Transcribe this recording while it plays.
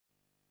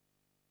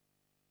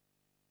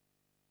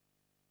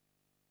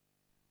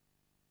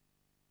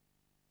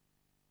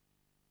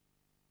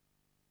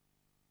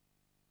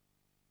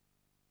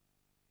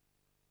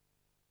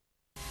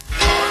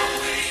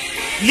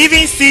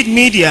Living Seed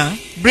Media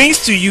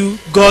brings to you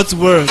God's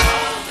Word,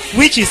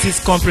 which is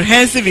His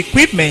comprehensive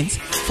equipment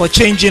for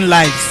changing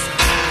lives.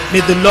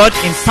 May the Lord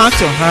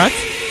impact your heart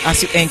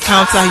as you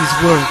encounter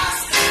His Word.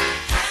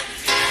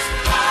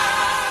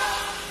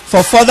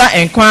 For further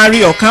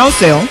inquiry or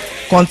counsel,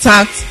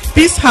 contact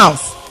Peace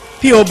House,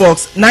 P.O.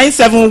 Box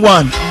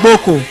 971,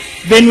 Boko,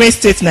 Benue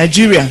State,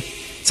 Nigeria.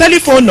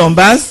 Telephone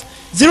numbers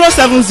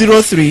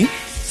 0703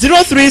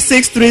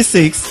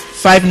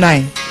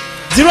 0363659,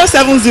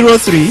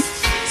 0703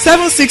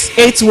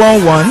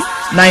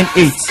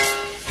 7681198.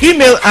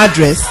 Email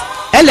address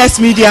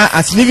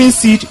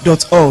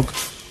lsmedia@livingseed.org,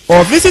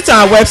 or visit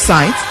our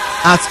website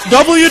at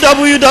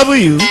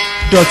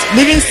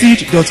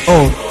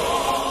www.livingseed.org.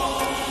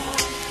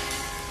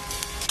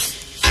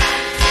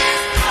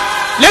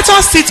 Let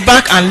us sit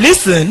back and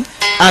listen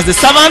as the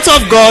servant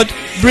of God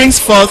brings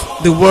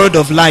forth the word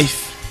of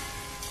life.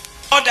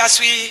 Lord, as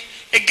we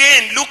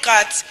again look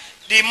at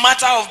the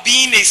matter of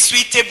being a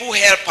suitable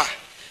helper,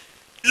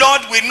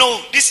 Lord, we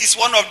know this is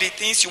one of the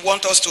things you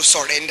want us to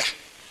surrender.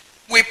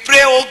 We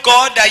pray, oh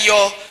God, that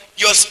your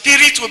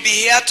spirit will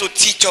be here to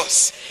teach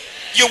us.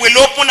 You will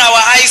open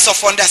our eyes of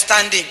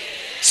understanding,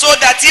 so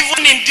that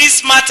even in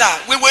this matter,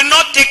 we will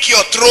not take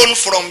your throne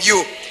from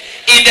you.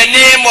 In the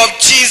name of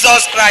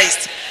Jesus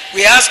Christ,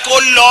 we ask,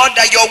 oh Lord,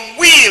 that your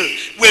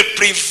will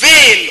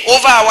prevail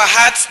over our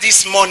hearts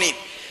this morning.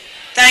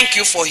 Thank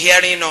you for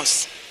hearing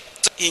us.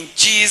 In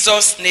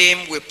Jesus'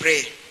 name we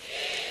pray.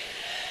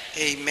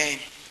 Amen.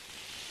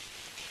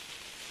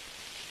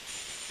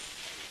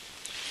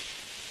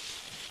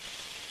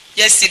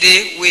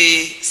 Yesterday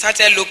we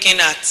started looking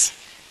at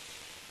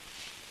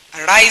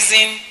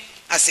arising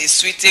as a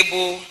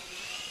suitable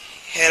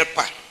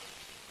helper.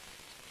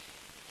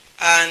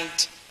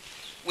 And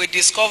we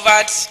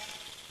discovered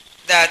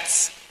that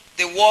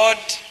the word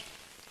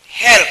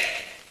help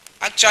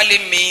actually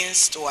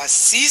means to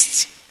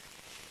assist.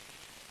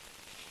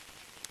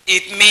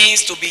 It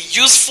means to be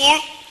useful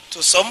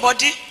to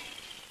somebody,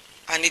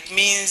 and it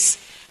means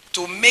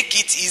to make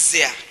it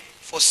easier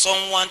for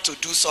someone to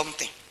do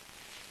something.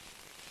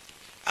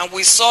 And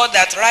we saw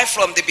that right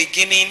from the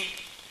beginning,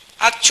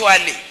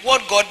 actually,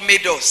 what God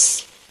made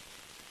us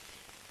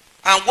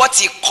and what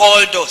He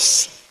called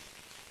us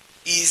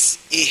is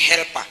a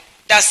helper.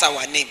 That's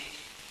our name.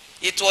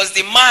 It was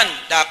the man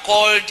that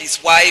called his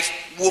wife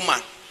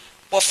woman.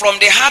 But from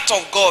the heart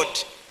of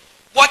God,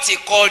 what He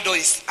called us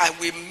is, I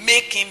will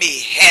make him a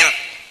help.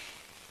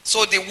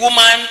 So the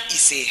woman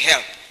is a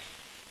help.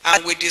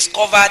 And we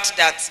discovered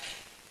that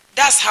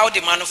that's how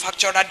the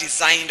manufacturer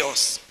designed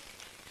us.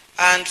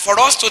 And for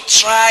us to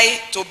try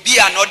to be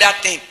another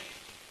thing,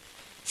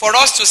 for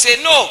us to say,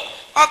 no,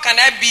 how can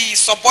I be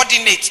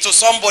subordinate to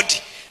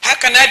somebody? How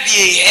can I be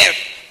a help?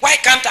 Why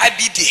can't I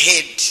be the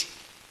head?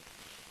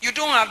 You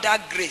don't have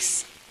that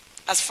grace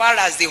as far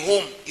as the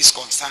home is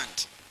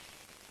concerned.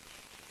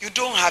 You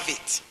don't have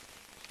it.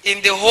 In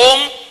the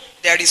home,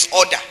 there is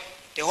order.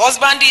 The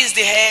husband is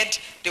the head,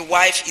 the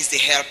wife is the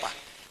helper.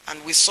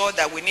 And we saw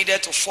that we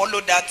needed to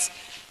follow that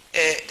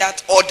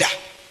order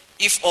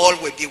if all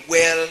will be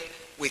well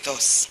with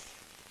us.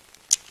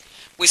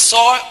 We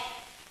saw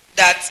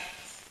that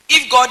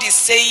if God is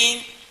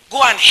saying,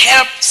 go and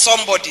help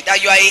somebody,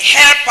 that you are a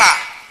helper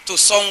to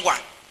someone,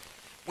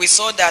 we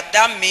saw that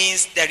that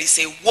means there is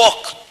a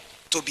work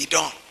to be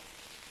done.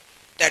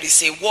 There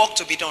is a work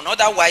to be done.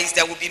 Otherwise,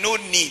 there will be no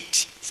need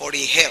for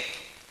a help.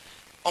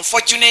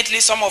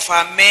 Unfortunately, some of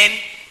our men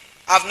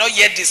have not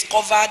yet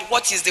discovered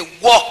what is the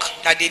work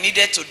that they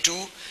needed to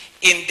do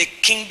in the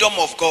kingdom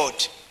of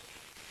God.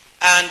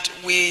 And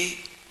we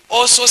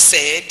also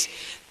said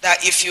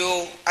that if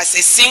you, as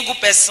a single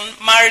person,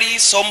 marry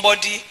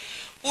somebody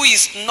who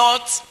is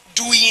not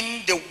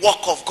doing the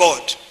work of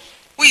God,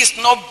 who is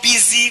not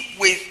busy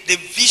with the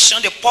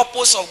vision, the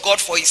purpose of God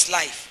for his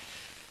life,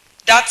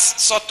 that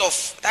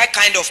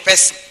kind of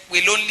person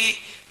will only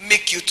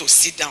make you to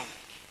sit down.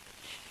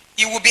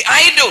 You will be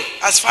idle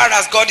as far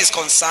as God is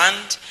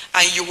concerned,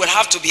 and you will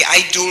have to be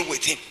idle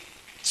with him.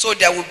 So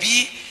there will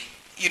be,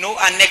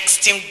 an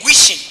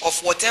extinguishing of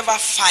whatever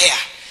fire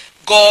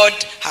God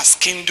has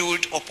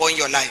kindled upon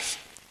your life.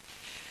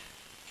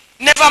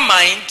 Never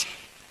mind,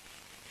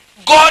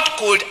 God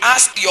could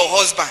ask your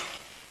husband,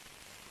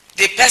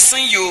 the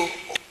person you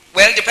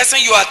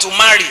are to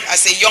marry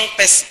as a young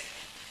person,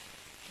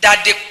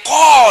 that the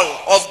call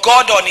of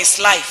God on his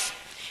life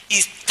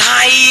is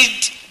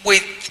tied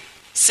with,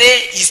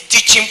 say, his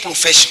teaching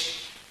profession.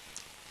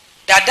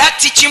 That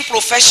teaching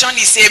profession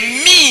is a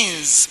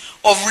means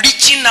of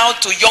reaching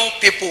out to young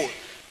people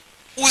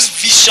whose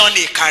vision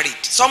they carried.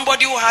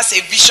 Somebody who has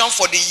a vision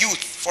for the youth,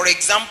 for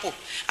example,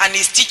 and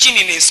is teaching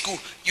in a school,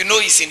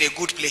 he's in a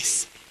good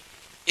place.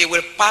 He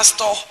will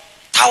pastor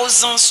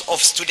thousands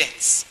of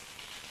students.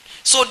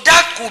 So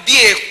that could be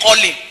a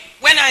calling.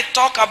 When I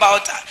talk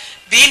about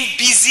being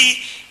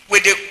busy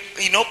with the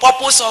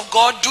purpose of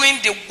God,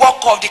 doing the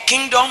work of the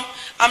kingdom,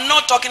 I'm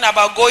not talking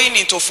about going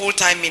into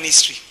full-time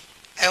ministry.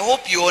 I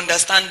hope you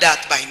understand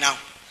that by now.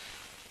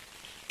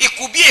 It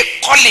could be a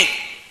calling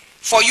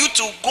for you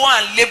to go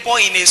and labor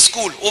in a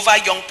school over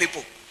young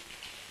people.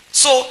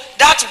 So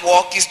that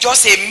work is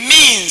just a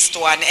means to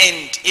an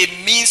end, a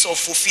means of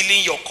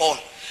fulfilling your call.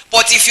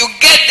 But if you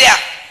get there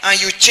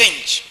and you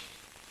change,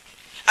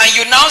 and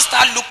you now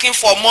start looking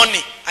for money,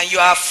 and you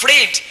are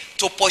afraid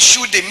to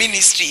pursue the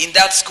ministry in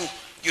that school,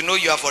 you know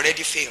you have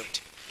already failed.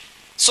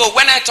 So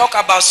when I talk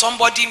about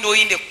somebody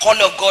knowing the call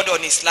of God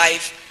on his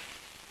life,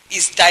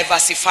 is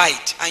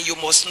diversified, and you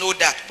must know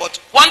that. But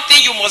one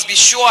thing you must be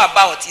sure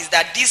about is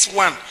that this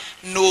one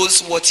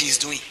knows what he's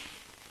doing.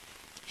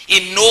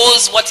 He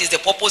knows what is the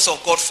purpose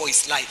of God for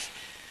his life.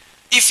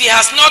 If he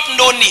has not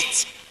known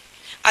it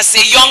as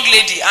a young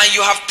lady, and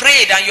you have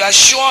prayed and you are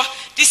sure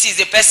this is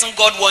the person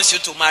God wants you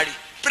to marry,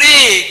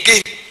 pray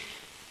again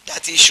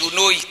that he should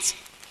know it.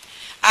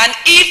 And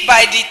if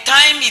by the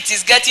time it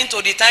is getting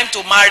to the time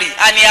to marry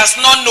and he has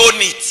not known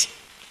it,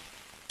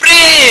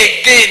 pray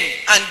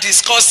again and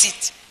discuss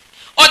it.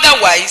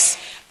 Otherwise,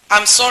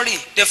 I'm sorry,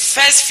 the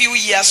first few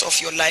years of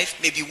your life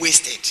may be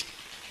wasted.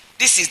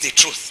 This is the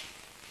truth.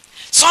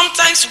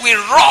 Sometimes we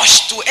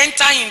rush to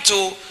enter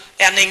into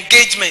an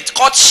engagement,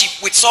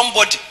 courtship with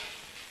somebody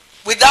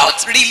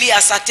without really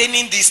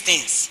ascertaining these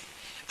things.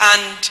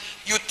 And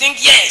you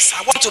think, yes,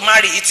 I want to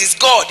marry. It is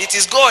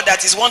God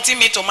that is wanting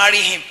me to marry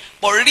him.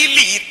 But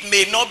really, it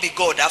may not be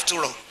God after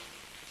all.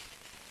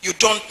 You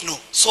don't know.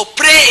 So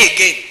pray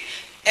again.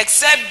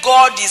 Except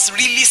God is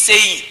really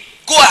saying,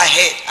 go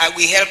ahead, I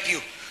will help you.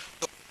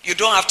 You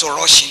don't have to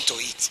rush into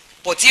it.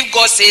 But if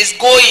God says,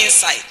 go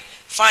inside,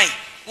 fine.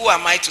 Who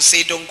am I to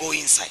say don't go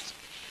inside?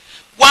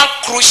 One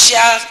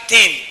crucial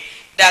thing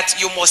that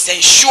you must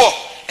ensure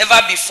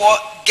ever before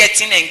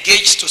getting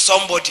engaged to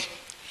somebody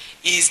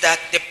is that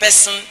the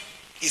person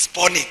is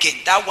born again.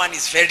 That one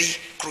is very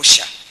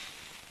crucial.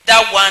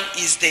 That one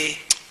is the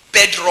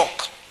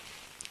bedrock.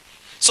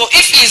 So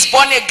if he is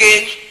born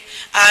again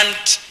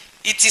and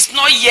it is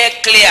not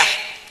yet clear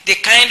the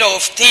kind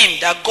of thing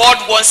that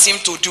God wants him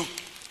to do,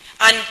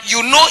 and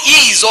you know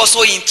he is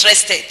also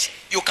interested,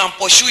 you can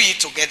pursue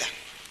it together.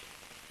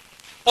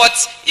 But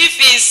if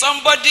he is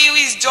somebody who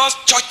is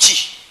just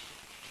churchy,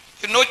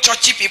 you know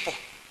churchy people,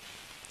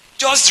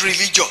 just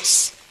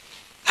religious,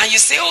 and you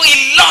say, oh,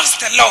 he loves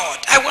the Lord,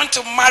 I want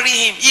to marry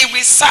him, he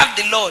will serve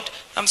the Lord.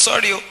 I'm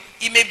sorry,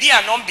 he may be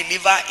an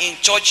unbeliever in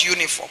church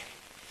uniform.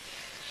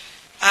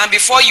 And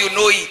before you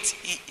know it,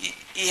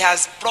 he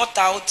has brought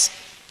out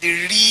the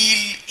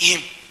real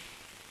him.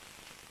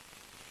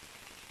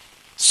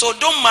 So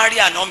don't marry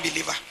an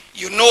unbeliever.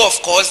 You know, of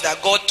course,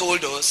 that God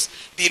told us,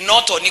 be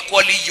not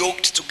unequally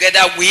yoked together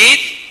with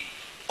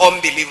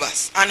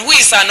unbelievers. And who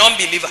is an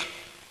unbeliever?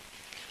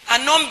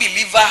 An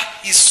unbeliever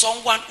is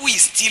someone who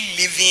is still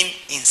living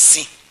in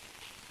sin.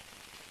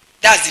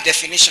 That's the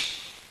definition.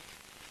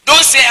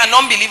 Don't say an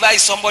unbeliever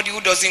is somebody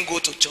who doesn't go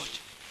to church.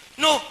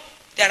 No,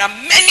 there are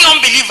many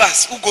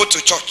unbelievers who go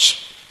to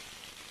church.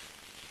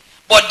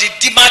 But the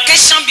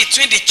demarcation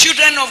between the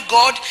children of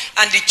God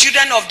and the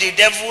children of the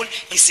devil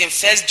is in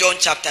 1 John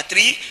chapter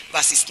 3,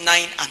 verses 9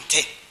 and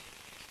 10.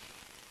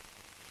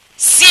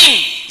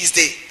 Sin is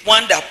the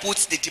one that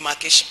puts the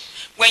demarcation.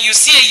 When you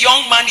see a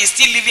young man is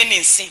still living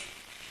in sin,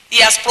 he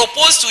has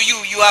proposed to you,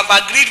 you have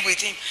agreed with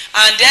him,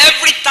 and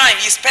every time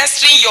he's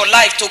pestering your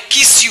life to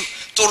kiss you,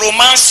 to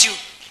romance you,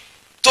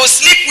 to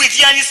sleep with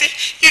you, and you say,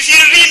 if you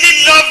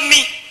really love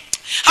me,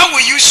 how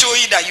will you show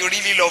it that you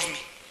really love me?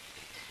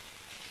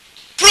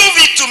 Prove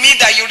it to me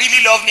that you really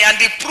love me. And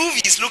the proof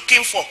he's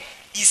looking for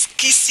is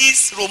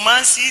kisses,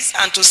 romances,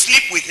 and to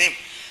sleep with him.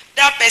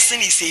 That person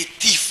is a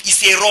thief,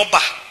 is a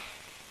robber.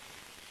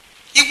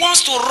 He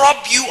wants to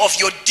rob you of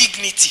your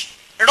dignity.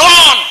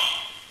 Run!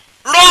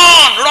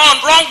 Run! Run!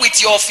 Run with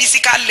your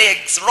physical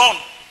legs. Run.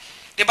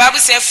 The Bible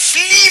says,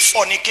 flee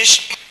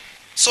fornication.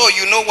 So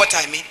you know what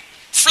I mean.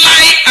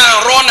 Fly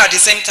and run at the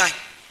same time.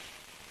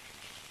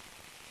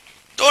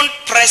 Don't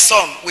press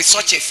on with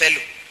such a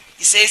fellow.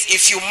 He says,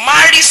 if you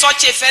marry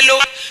such a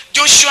fellow,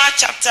 Joshua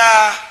chapter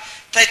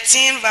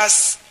 13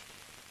 verse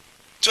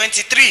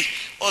 23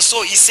 or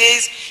so, he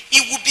says,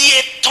 it will be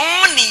a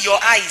thorn in your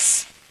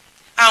eyes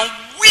and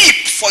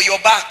weep for your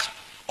back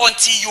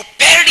until you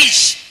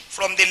perish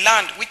from the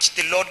land which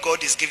the Lord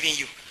God is giving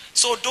you.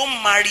 So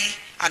don't marry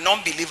an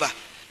unbeliever.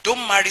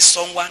 Don't marry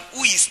someone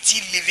who is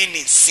still living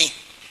in sin.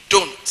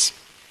 Don't.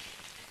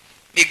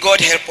 May God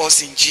help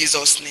us in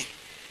Jesus' name.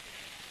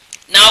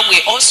 Now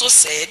we also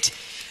said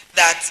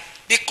that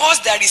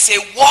because there is a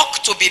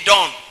work to be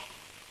done,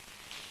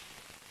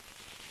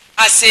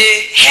 as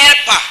a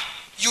helper,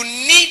 you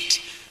need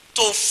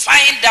to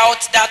find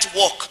out that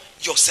work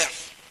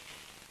yourself.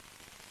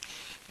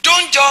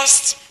 Don't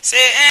just say,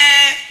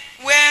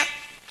 well,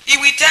 he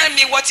will tell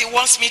me what he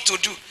wants me to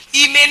do.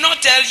 He may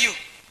not tell you.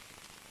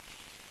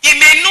 He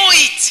may know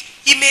it.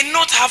 He may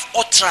not have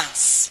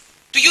utterance.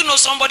 Do you know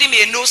somebody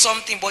may know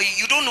something, but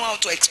you don't know how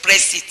to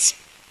express it?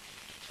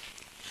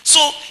 So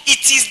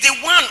it is the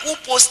one who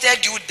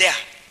posted you there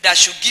that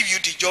should give you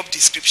the job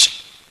description.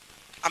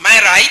 Am I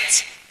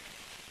right?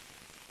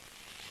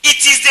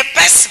 It is the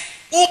person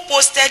who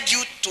posted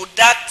you to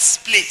that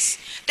place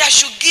that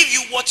should give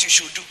you what you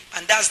should do,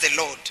 and that's the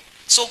Lord.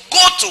 So go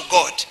to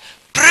God,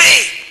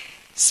 pray,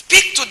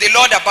 Speak to the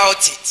Lord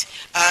about it,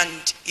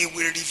 and he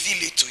will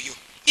reveal it to you.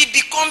 It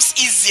becomes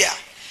easier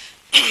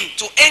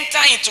to enter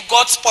into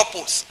God's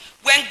purpose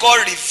when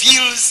God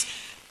reveals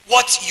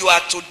what you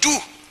are to do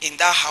in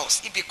that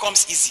house. It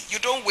becomes easy. You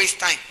don't waste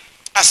time.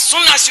 As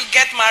soon as you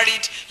get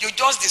married, you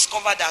just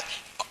discover that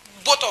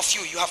both of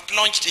you have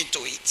plunged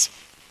into it.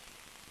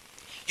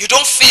 You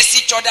don't face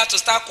each other to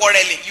start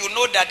quarreling. You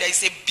know that there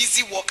is a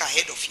busy work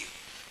ahead of you.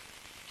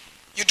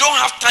 You don't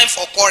have time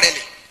for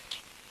quarreling.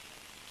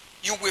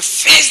 You will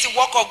face the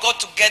work of God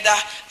together,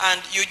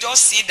 and you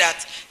just see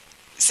that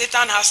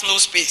Satan has no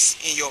space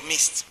in your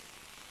midst.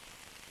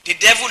 The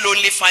devil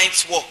only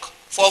finds work.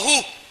 For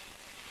who?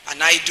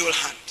 An idle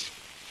hand.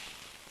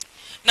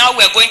 Now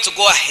we're going to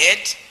go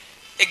ahead,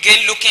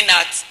 again looking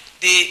at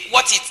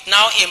what it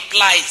now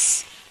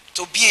implies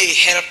to be a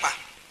helper.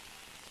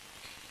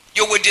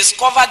 You will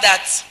discover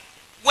that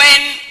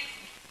when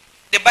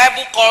the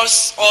Bible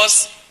calls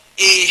us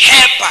a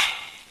helper,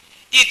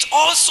 it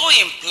also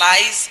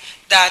implies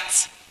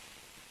that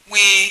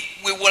we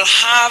will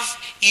have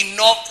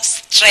enough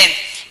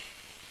strength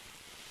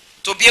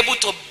to be able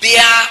to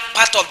bear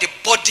part of the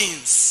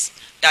burdens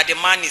that the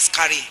man is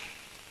carrying.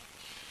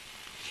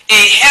 A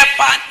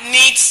helper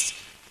needs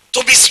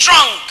to be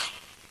strong.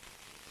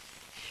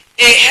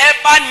 A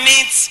helper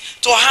needs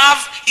to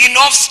have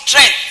enough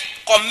strength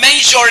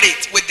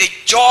commensurate with the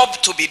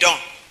job to be done.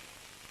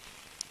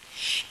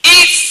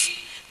 If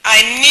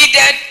I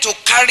needed to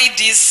carry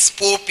this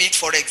pulpit,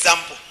 for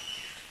example,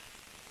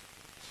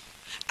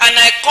 and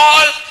I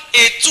call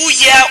a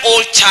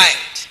 2-year-old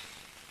child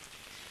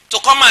to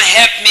come and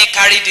help me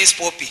carry this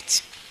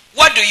pulpit,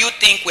 what do you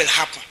think will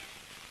happen?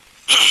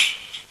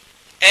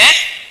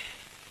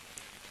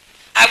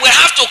 I will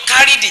have to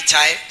carry the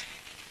child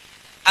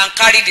and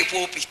carry the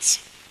pulpit,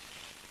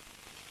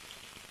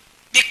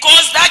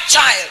 because that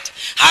child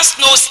has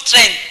no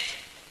strength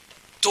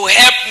to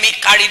help me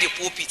carry the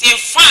pulpit. In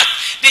fact,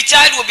 the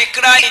child will be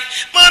crying,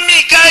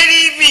 "Mommy,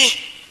 carry me.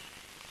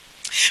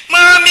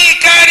 Mommy,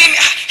 carry me.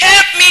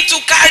 Help me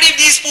to carry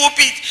this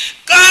pulpit.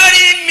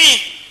 Carry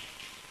me.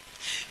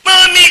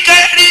 Mommy,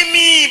 carry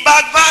me.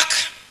 Back.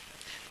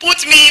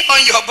 Put me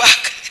on your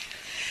back."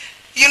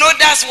 You know,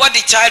 that's what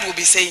the child will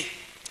be saying.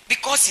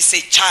 Because he's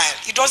a child.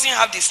 He doesn't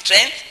have the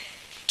strength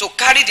to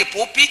carry the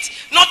pulpit.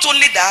 Not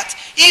only that,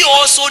 he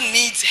also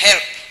needs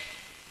help.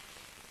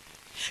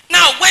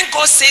 Now, when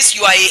God says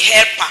you are a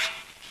helper,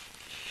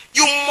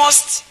 you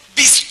must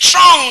be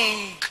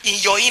strong in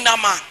your inner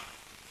man,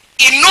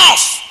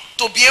 enough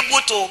to be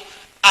able to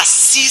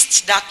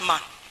assist that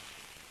man.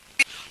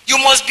 You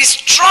must be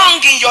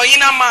strong in your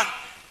inner man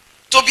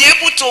to be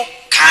able to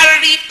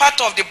carry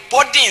part of the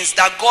burdens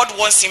that God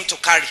wants him to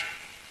carry.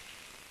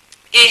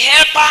 A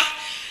helper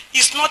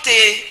is not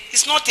a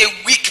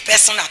weak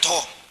person at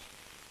all.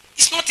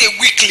 It's not a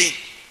weakling.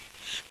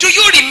 Do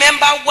you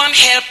remember one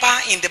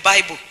helper in the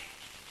Bible,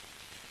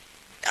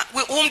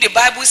 with whom the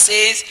Bible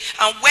says,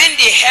 and when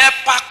the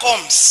helper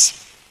comes,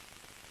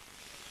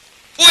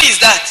 who is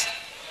that?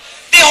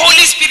 The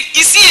Holy Spirit.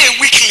 Is he a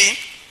weakling?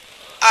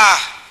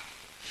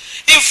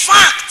 In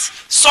fact,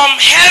 some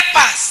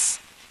helpers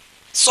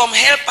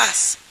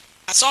sometimes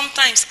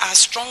are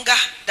stronger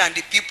than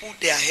the people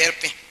they are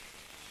helping.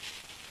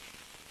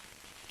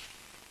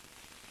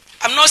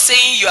 I'm not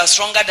saying you are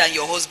stronger than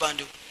your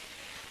husband,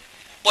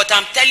 but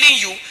I'm telling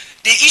you,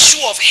 the issue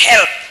of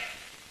help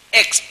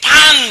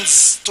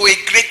expands to a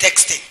great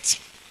extent.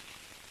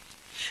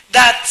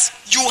 That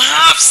you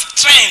have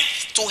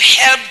strength to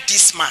help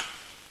this man.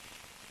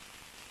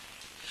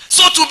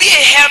 So to be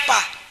a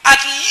helper,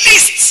 at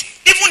least,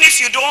 even if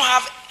you don't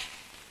have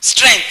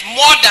strength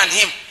more than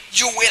him,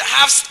 you will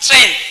have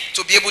strength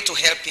to be able to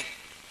help him.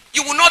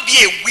 You will not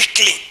be a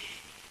weakling.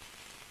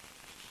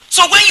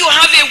 So when you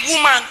have a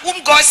woman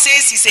whom God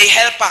says is a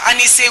helper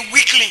and is a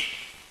weakling,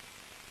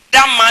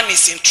 that man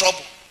is in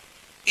trouble.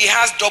 He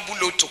has double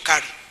load to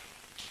carry.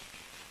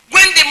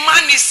 When the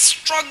man is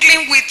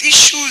struggling with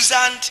issues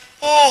and,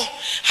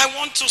 I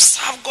want to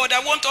serve God, I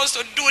want us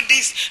to do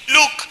this.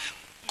 Look,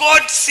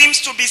 God seems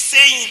to be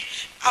saying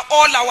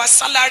all our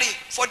salary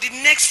for the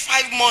next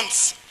 5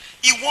 months,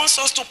 he wants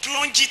us to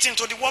plunge it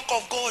into the work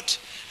of God,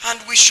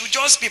 and we should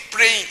just be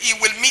praying. He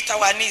will meet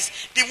our needs.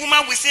 The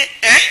woman will say,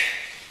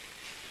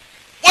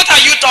 what are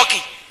you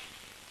talking?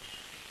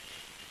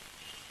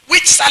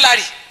 Which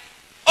salary?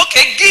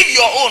 Okay, give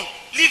your own.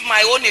 Leave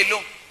my own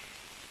alone.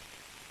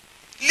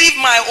 Leave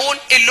my own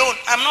alone.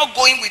 I'm not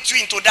going with you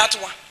into that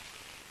one.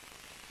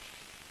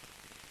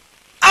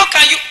 How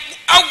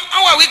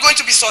are we going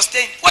to be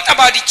sustained? What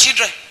about the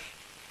children?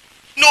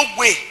 No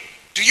way.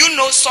 Do you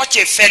know such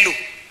a fellow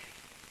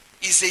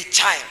is a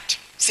child?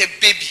 It's a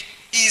baby.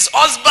 His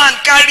husband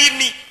carry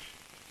me.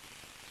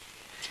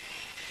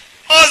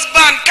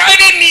 Husband,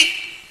 carry me.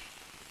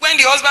 When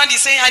the husband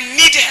is saying, I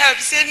need help,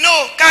 he say,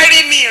 no,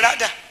 carry me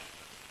rather.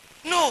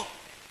 No,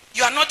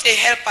 you are not a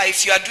helper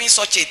if you are doing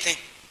such a thing.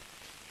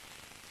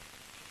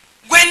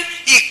 When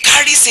he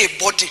carries a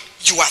burden,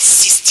 you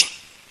assist him.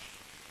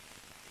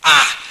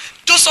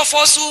 Those of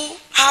us who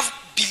have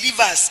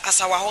believers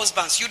as our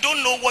husbands, you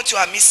don't know what you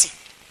are missing.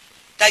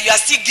 that you are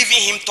still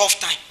giving him tough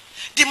time.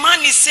 The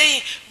man is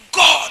saying,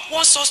 God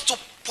wants us to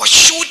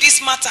pursue this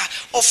matter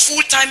of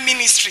full-time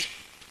ministry.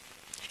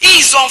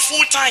 He is on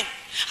full-time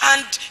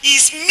and he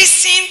is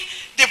missing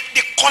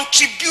the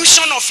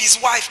contribution of his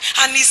wife.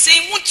 And he's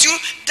saying, won't you,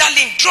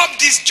 darling, drop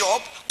this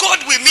job? God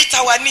will meet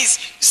our needs.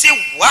 You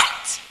say,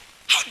 what?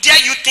 How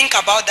dare you think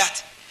about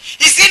that?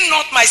 Is it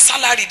not my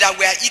salary that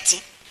we are eating?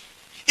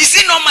 Is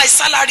it not my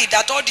salary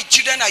that all the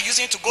children are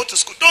using to go to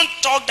school? Don't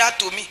talk that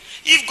to me.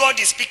 If God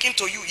is speaking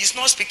to you, he's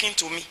not speaking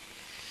to me.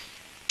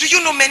 Do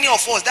you know many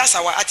of us, that's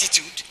our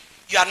attitude?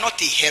 You are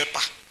not a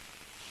helper.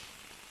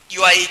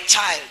 You are a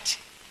child.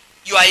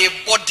 You are a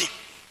body.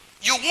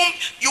 You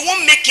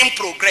won't make him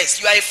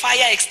progress. You are a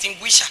fire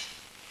extinguisher.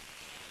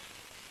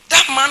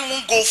 That man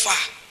won't go far.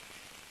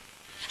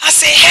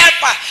 As a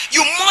helper,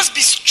 you must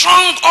be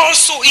strong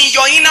also in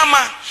your inner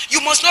man.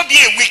 You must not be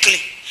a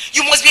weakling.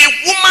 You must be a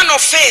woman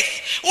of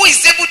faith who is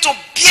able to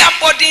bear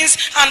burdens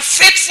and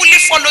faithfully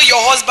follow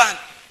your husband,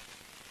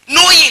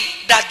 knowing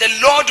that the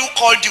Lord who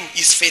called you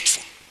is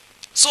faithful.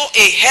 So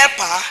a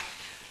helper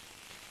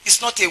is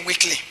not a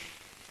weakling.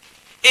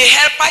 A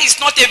helper is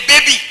not a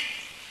baby.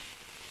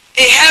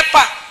 A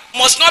helper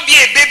must not be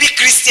a baby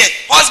Christian.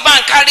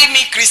 Husband, carry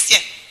me, Christian.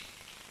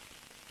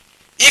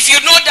 If you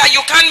know that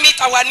you can't meet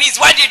our needs,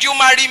 why did you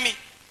marry me?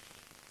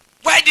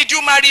 Why did you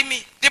marry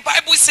me? The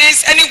Bible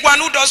says anyone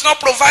who does not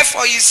provide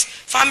for his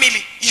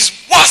family is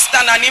worse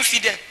than an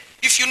infidel.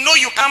 If you know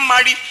you can't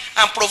marry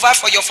and provide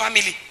for your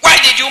family, why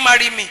did you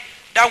marry me?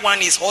 That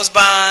one is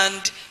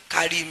husband,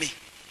 carry me.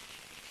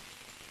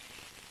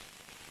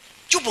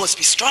 You must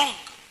be strong.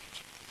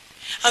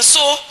 And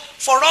so,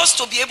 for us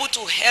to be able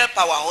to help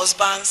our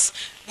husbands,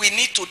 we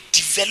need to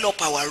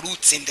develop our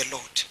roots in the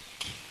Lord.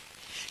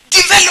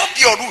 Develop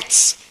your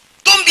roots.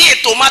 Don't be a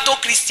tomato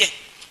Christian.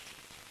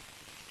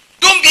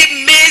 Don't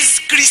be maize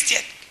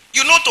Christian.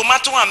 You know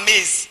tomato and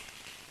maize.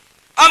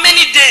 How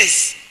many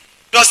days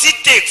does it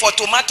take for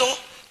tomato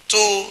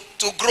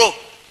to grow?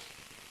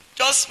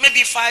 Just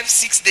maybe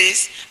 5-6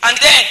 days. And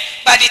then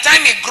by the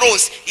time it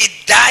grows, it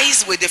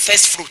dies with the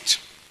first fruit.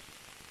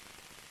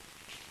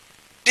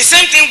 The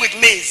same thing with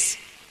maize.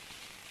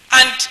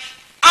 And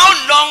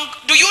how long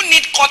do you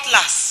need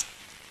cutlass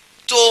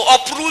to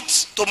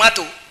uproot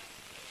tomato?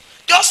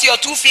 Just your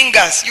 2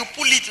 fingers, you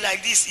pull it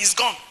like this, it's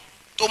gone.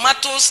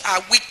 Tomatoes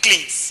are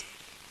weaklings.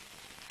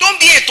 Don't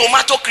be a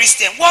tomato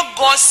Christian. What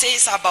God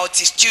says about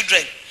his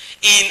children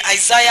in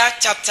Isaiah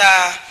chapter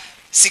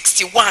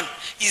 61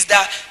 is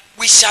that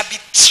we shall be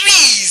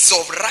trees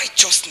of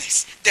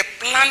righteousness, the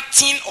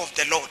planting of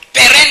the Lord,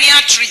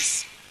 perennial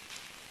trees.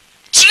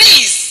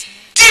 Trees,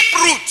 deep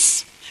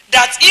roots,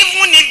 that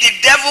even if the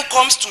devil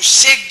comes to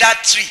shake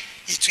that tree,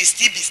 it will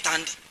still be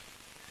standing.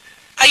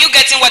 Are you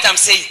getting what I'm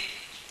saying?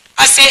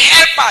 As a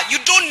helper, you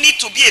don't need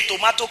to be a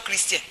tomato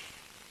Christian.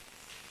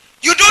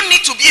 You don't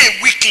need to be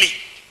a weakling.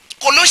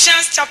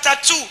 Colossians chapter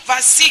 2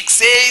 verse 6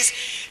 says,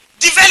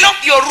 develop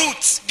your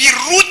roots, be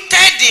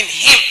rooted in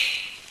him,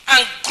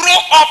 and grow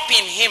up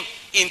in him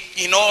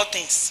in all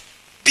things.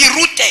 Be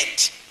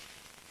rooted.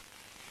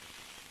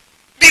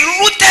 Be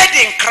rooted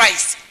in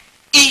Christ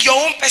in your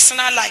own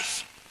personal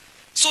life,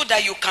 so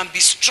that you can be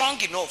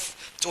strong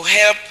enough to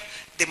help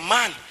the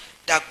man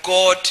that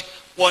God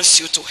wants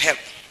you to help.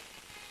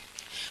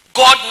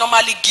 God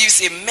normally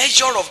gives a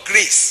measure of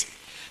grace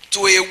to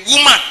a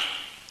woman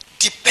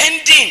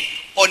depending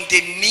on the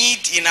need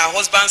in her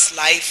husband's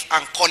life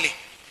and calling.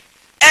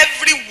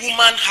 Every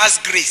woman has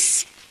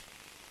grace.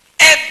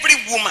 Every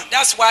woman.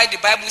 That's why the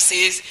Bible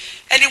says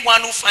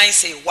anyone who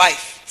finds a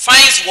wife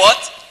finds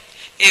what?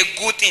 A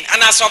good thing.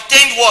 And has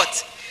obtained what?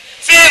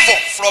 Favor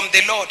from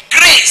the Lord.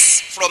 Grace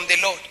from the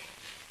Lord.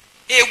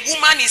 A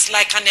woman is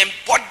like an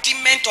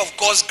embodiment of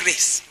God's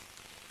grace.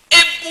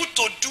 Able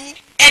to do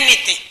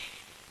anything.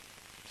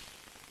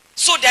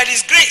 So there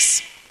is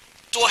grace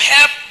to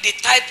help the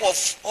type of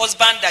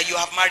husband that you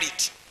have married.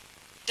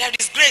 There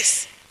is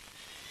grace.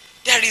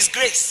 There is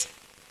grace.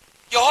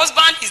 Your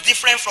husband is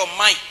different from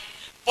mine.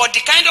 But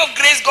the kind of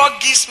grace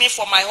God gives me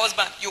for my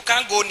husband, you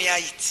can't go near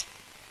it.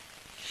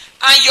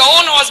 And your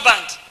own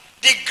husband,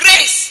 the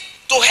grace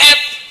to help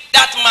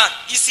that man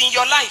is in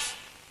your life.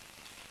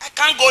 I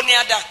can't go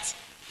near that.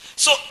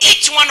 So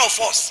each one of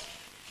us,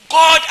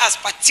 God has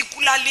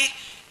particularly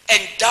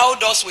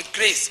endowed us with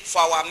grace for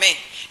our men.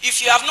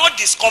 If you have not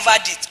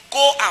discovered it,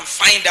 go and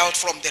find out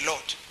from the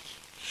Lord.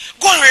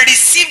 Go and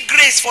receive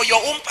grace for your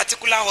own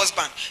particular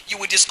husband. You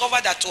will discover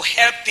that to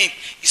help him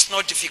is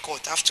not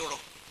difficult after all.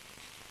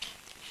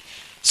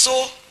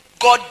 So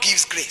God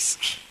gives grace.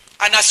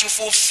 And as you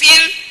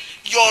fulfill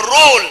your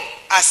role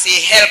as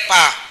a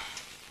helper,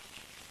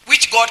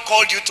 which God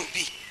called you to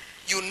be,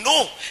 you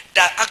know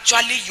that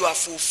actually you are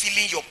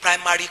fulfilling your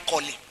primary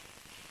calling.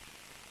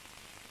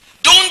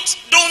 Don't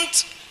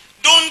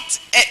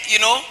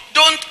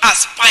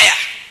aspire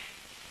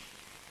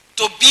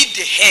to be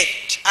the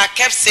head. I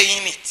kept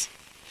saying it.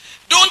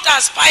 Don't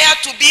aspire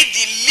to be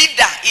the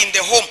leader in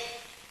the home.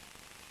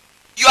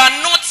 You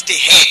are not the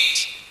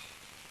head.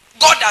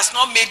 God has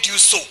not made you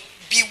so.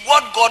 Be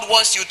what God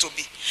wants you to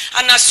be.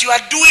 And as you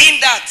are doing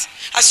that,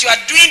 as you are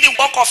doing the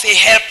work of a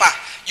helper,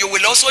 you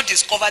will also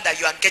discover that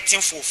you are getting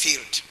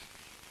fulfilled.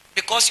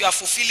 Because you are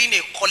fulfilling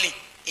a calling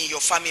in your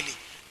family.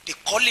 The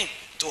calling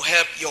to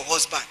help your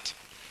husband.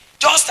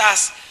 Just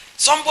as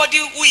somebody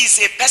who is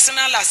a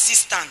personal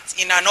assistant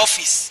in an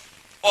office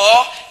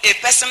or a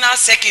personal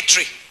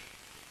secretary.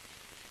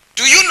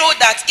 Do you know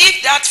that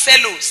if that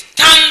fellow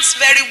stands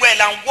very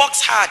well and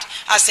works hard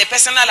as a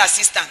personal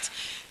assistant,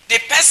 the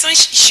person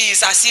she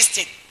is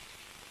assisting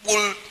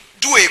will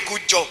do a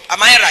good job?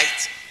 Am I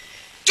right?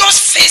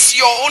 Just face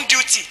your own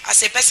duty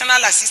as a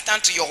personal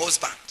assistant to your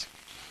husband.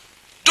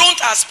 Don't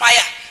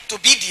aspire to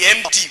be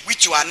the MD,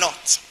 which you are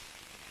not.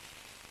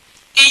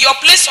 In your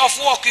place of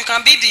work, you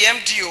can be the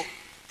MD.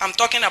 I'm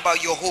talking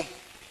about your home.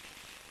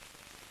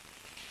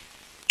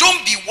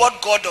 Don't be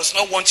what God does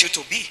not want you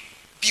to be.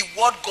 Be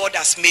what God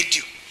has made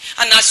you.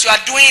 And as you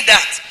are doing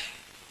that,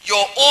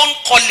 your own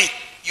calling,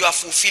 you are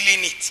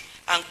fulfilling it.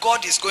 And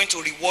God is going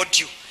to reward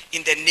you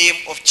in the name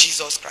of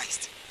Jesus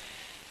Christ.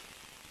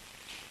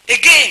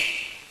 Again,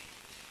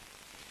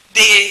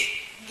 the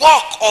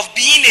work of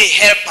being a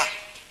helper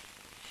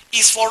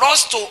is for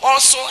us to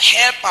also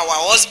help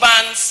our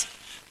husbands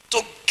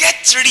to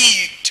get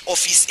rid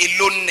of his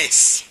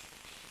aloneness.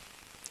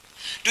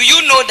 Do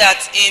you know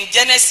that in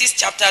Genesis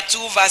chapter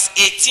 2 verse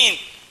 18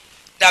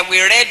 that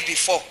we read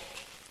before,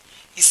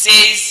 it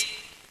says,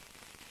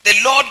 the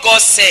Lord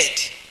God said,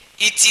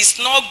 it is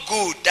not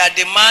good that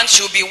the man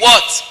should be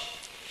what?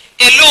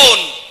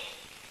 Alone.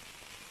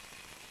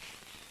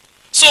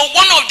 So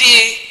one of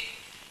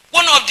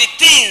the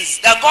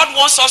things that God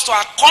wants us to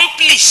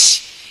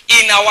accomplish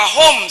in our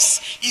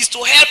homes is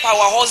to help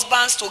our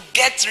husbands to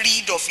get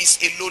rid of his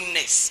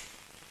aloneness.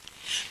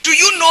 Do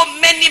you know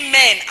many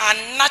men are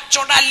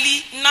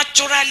naturally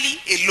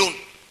alone?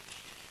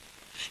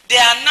 They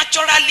are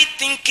naturally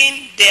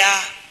thinking they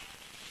are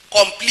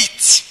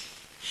complete.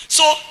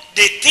 So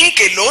they think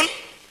alone,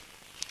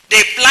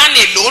 they plan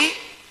alone,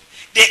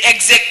 they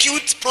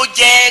execute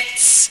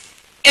projects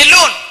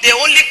alone. They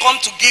only come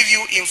to give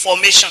you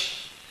information.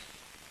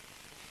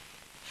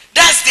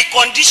 That's the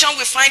condition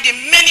we find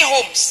in many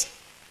homes.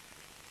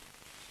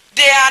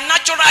 They are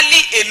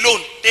naturally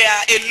alone. They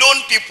are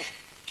alone people.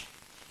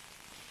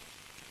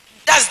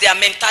 That's their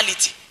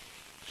mentality.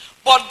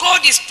 But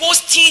God is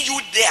posting you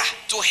there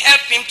to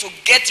help him to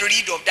get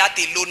rid of that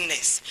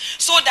aloneness,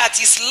 so that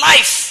his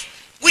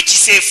life, which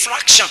is a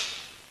fraction,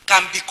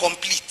 can be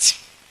complete.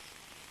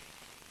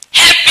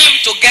 Help him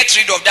to get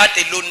rid of that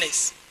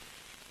aloneness.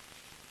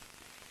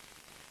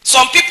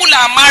 Some people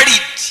are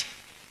married,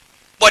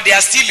 but they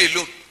are still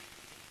alone.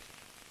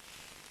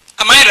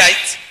 Am I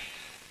right?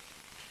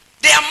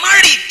 They are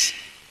married,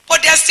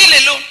 but they are still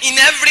alone in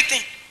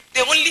everything.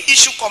 They only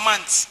issue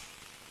commands.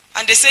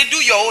 And they say, do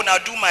your own,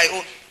 I'll do my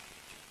own.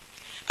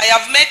 I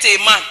have met a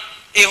man,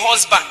 a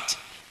husband,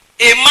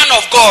 a man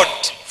of God,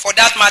 for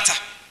that matter,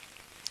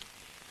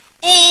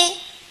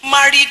 who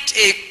married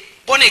a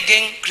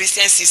born-again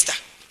Christian sister.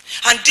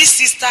 And this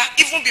sister,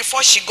 even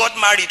before she got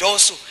married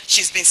also,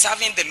 she's been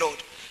serving the Lord.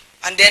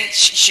 And then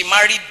she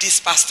married this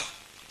pastor.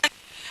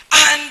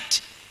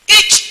 And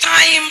each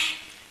time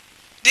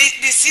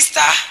the sister,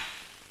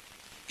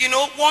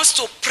 wants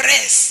to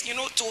press,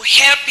 to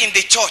help in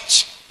the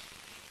church,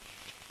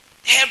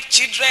 help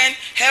children,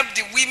 help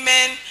the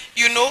women,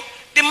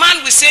 the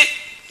man will say,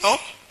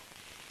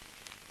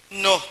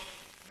 no,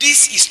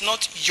 this is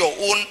not your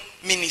own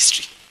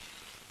ministry.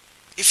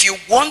 If you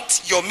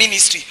want your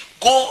ministry,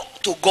 go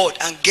to God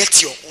and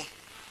get your own.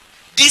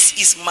 This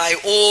is my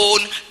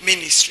own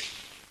ministry.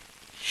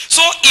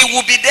 So he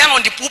will be there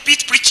on the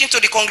pulpit preaching to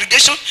the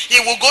congregation. He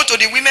will go to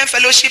the women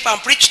fellowship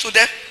and preach to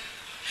them.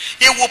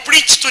 He will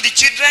preach to the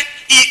children.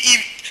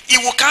 He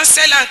will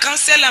counsel and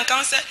counsel and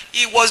counsel.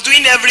 He was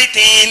doing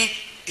everything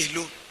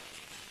alone.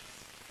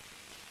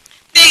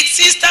 The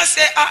sister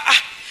said,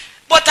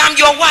 but I'm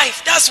your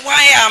wife. That's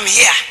why I'm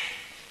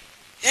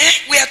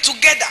here. We are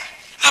together.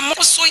 I'm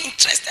also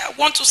interested. I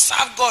want to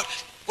serve God.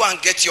 Go and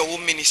get your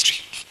own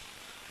ministry.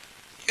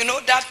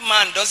 That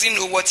man doesn't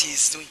know what he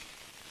is doing.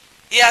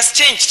 He has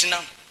changed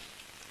now.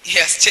 He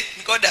has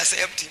changed. God has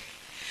helped him.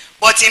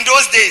 But in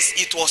those days,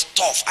 it was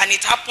tough. And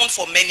it happened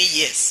for many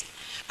years.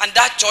 And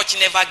that church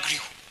never grew.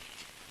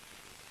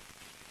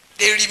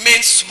 They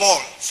remained small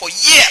for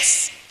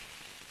years.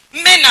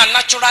 Men are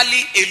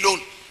naturally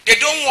alone. They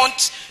don't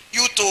want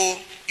you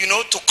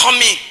to come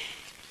in.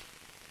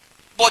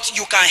 But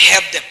you can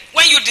help them.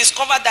 When you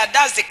discover that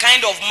that's the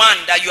kind of man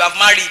that you have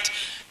married,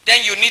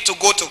 then you need to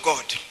go to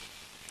God.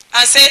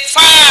 And say,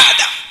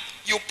 Father,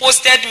 you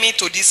posted me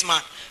to this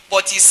man,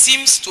 but he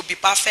seems to be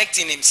perfect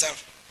in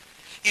himself.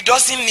 He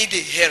doesn't need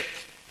a help.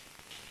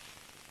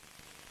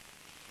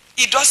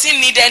 He doesn't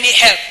need any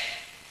help.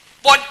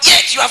 But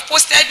yet you have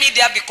posted me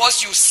there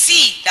because you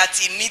see that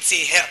he needs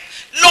a help.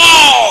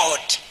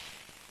 Lord,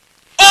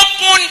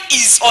 open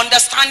his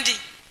understanding.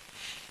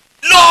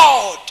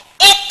 Lord,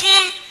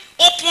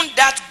 open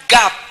that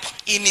gap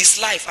in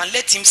his life and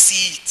let him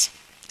see it.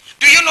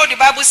 Do you know the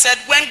Bible said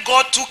when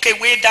God took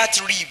away that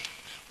rib,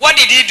 what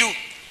did he do?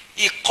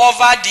 he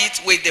covered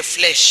it with the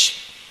flesh.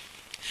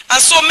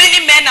 And so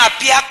many men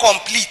appear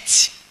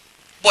complete,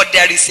 but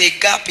there is a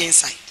gap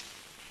inside.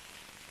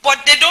 But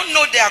they don't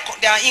know they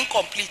are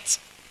incomplete.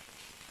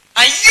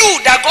 And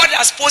you that God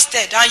has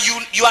posted, and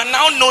you are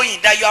now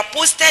knowing that you are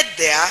posted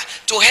there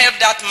to help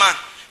that man.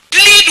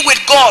 Plead with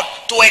God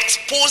to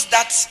expose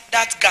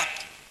that gap,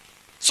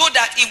 so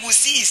that he will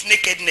see his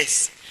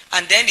nakedness,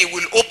 and then he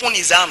will open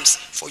his arms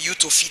for you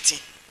to fit in.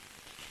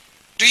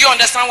 Do you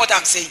understand what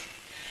I'm saying?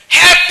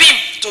 Help him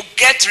to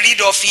get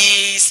rid of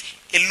his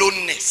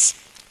aloneness,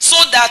 so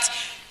that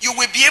you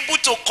will be able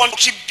to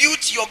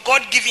contribute your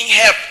God-given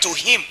help to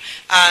him,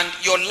 and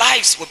your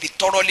lives will be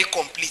thoroughly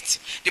complete.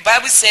 The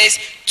Bible says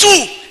 2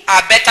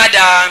 are better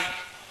than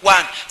 1,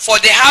 for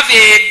they have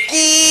a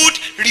good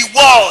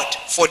reward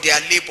for their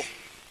labor.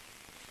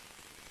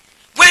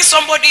 When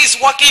somebody is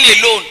working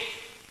alone,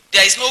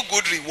 there is no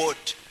good reward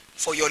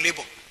for your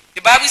labor.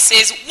 The Bible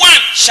says 1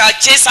 shall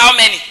chase how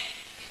many?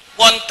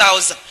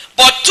 1,000.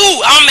 But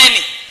 2, how many?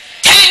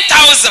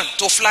 10,000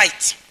 to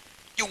flight.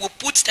 You will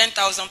put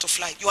 10,000 to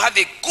flight. You have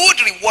a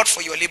good reward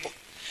for your labor.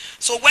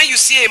 So when you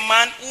see a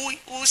man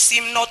who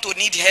seems not to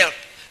need help,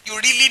 you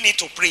really need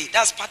to pray.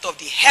 That's part of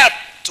the help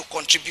to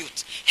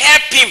contribute.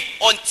 Help him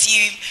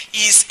until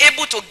he is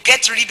able to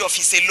get rid of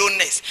his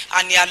aloneness,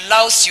 and he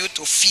allows you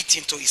to fit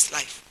into his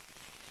life.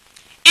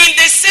 In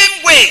the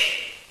same way,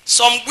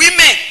 some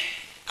women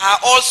are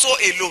also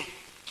alone.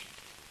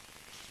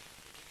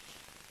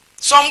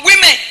 Some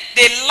women,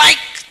 they like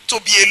to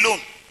be alone.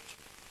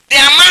 They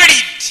are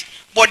married,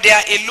 but they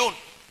are alone.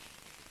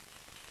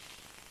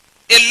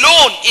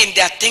 Alone in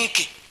their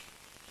thinking.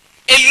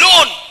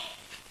 Alone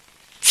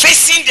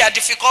facing their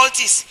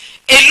difficulties.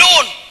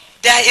 Alone,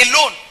 they are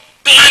alone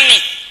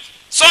planning.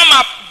 Some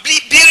are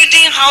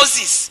building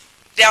houses.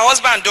 Their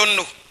husband don't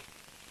know.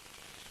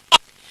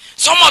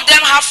 Some of them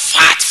have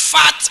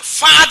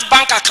fat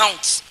bank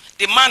accounts.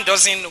 The man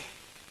doesn't know.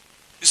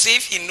 You see,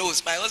 if he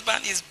knows, my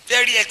husband is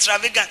very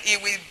extravagant, he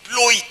will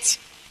blow it.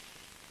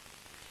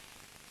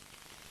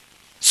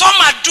 Some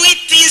are doing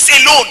things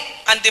alone,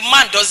 and the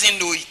man doesn't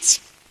know it.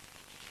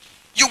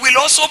 You will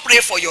also pray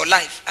for your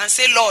life and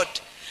say, Lord,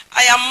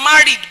 I am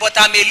married, but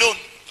I'm alone.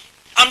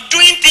 I'm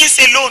doing things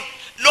alone.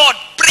 Lord,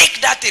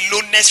 break that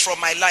aloneness from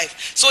my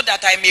life, so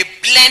that I may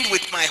blend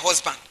with my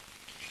husband.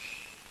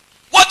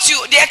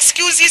 The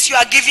excuses you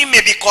are giving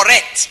may be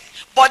correct,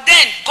 but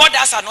then God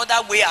has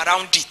another way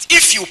around it.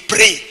 If you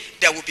pray,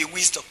 there will be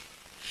wisdom.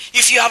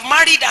 If you have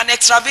married an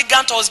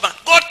extravagant husband,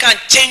 God can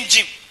change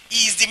him.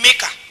 He is the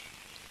maker.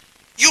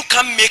 You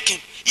can make him.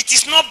 It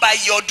is not by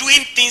your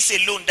doing things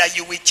alone that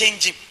you will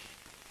change him.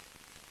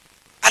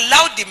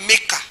 Allow the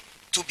maker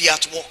to be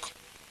at work.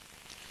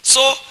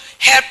 So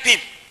help him.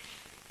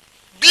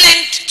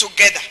 Blend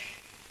together.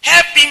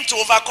 Help him to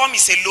overcome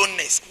his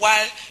aloneness,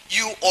 while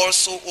you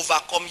also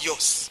overcome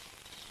yours,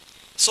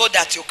 so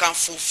that you can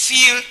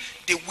fulfill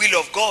the will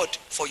of God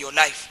for your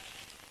life.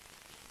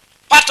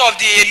 Part of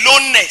the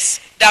aloneness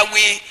that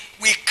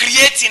we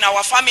create in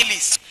our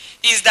families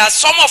is that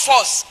some of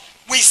us,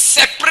 we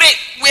separate.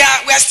 We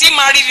are still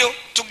married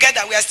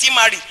together. We are still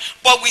married,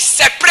 but we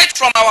separate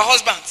from our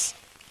husbands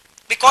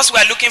because we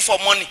are looking for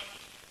money.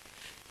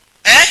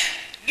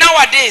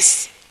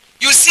 Nowadays,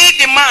 you see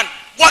the man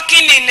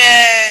working in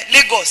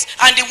Lagos,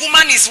 and the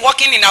woman is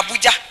working in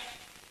Abuja,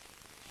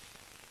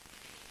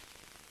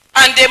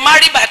 and they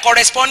marry by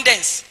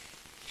correspondence.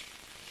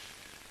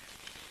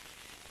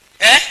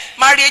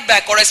 Marriage by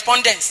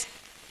correspondence.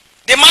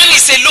 The man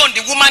is alone,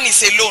 the woman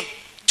is alone,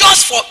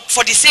 just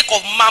for the sake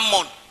of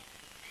mammon.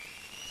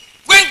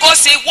 When God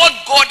says what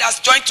God has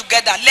joined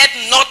together, let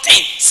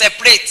nothing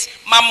separate.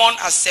 Mammon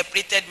has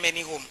separated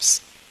many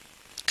homes.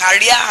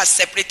 Career has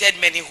separated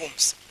many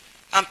homes.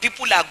 And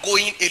people are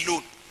going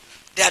alone.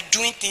 They are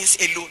doing things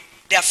alone.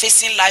 They are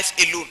facing life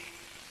alone.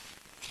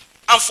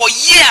 And for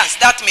years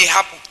that may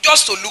happen,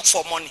 just to look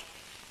for money.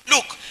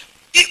 Look,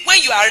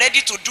 when you are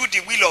ready to do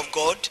the will of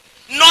God,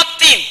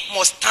 nothing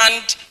must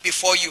stand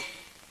before you.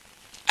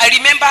 I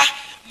remember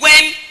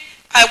when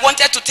I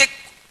wanted to take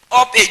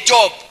up a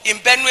job in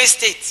Benue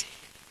State,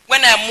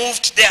 when I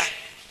moved there,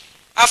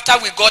 after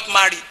we got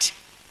married,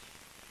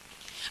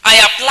 I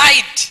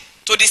applied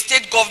to the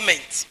state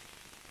government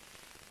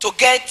to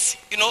get,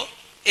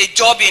 a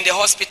job in the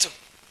hospital.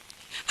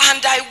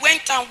 And I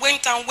went.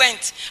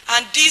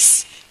 And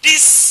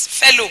this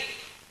fellow,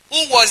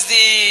 who was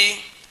the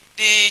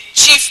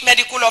chief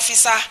medical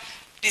officer,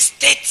 the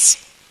state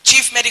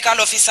chief medical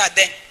officer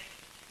then,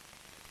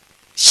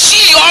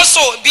 she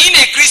also, being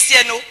a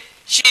Christian,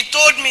 she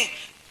told me,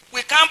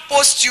 we can't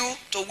post you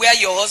to where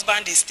your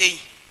husband is staying.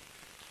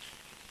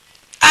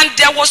 And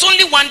there was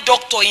only one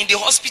doctor in the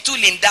hospital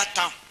in that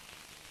town.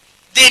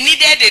 They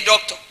needed a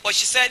doctor, but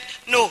she said,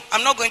 no,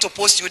 I'm not going to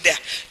post you there.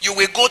 You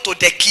will go to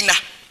Dekina.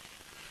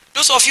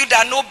 Those of you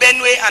that know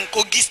Benue and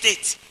Kogi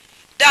State,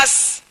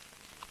 that's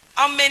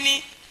how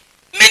many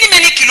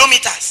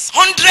kilometers,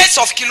 hundreds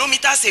of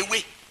kilometers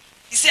away.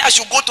 He said, I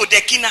should go to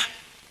Dekina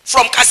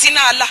from Kasina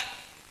Allah.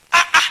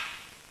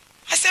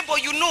 I said,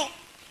 but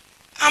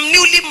I'm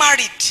newly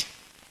married.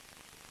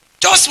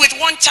 just with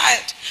one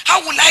child.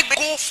 How will I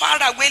go far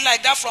away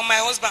like that from my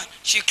husband?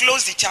 She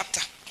closed the chapter.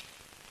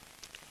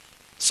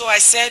 So I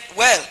said,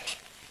 well,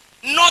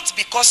 not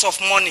because of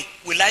money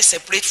will I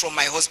separate from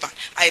my husband.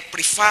 I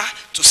prefer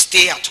to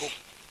stay at home.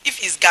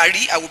 If it's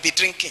Gary, I will be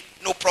drinking.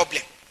 No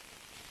problem.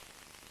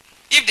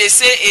 If they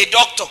say a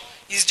doctor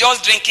is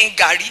just drinking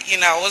Gary in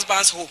her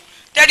husband's home,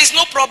 there is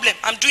no problem.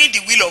 I'm doing the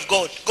will of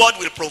God. God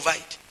will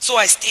provide. So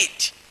I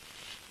stayed.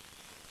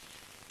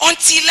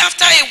 Until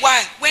after a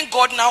while, when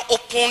God now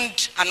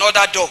opened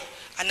another door,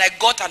 and I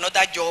got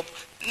another job,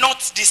 not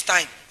this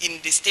time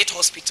in the state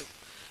hospital,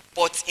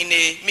 but in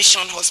a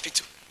mission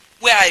hospital,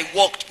 where I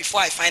worked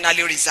before I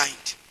finally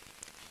resigned.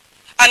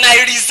 And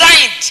I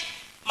resigned.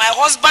 My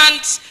husband,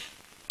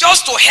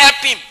 just to help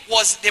him,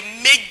 was the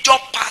major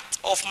part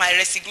of my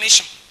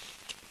resignation.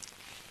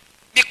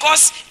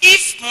 Because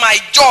if my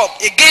job,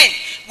 again,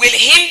 will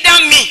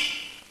hinder me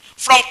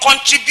from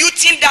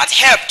contributing that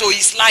help to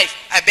his life,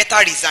 I better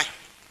resign.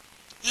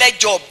 Let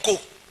job go.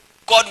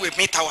 God will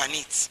meet our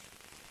needs.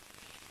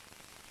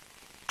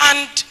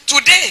 And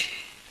today,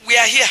 we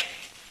are here.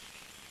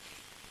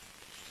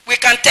 We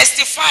can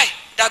testify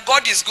that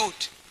God is good.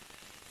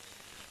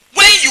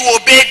 When you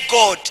obey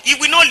God, He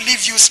will not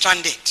leave you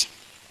stranded.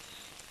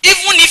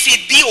 Even if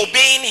it be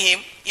obeying Him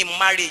in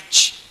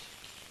marriage,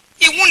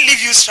 He won't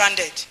leave you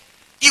stranded.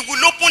 He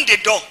will open the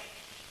door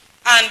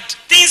and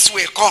things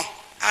will come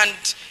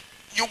and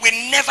you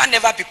will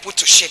never be put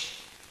to shame.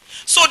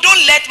 So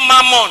don't let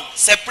mammon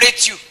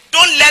separate you.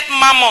 Don't let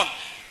mammon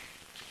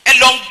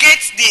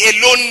elongate the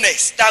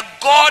aloneness that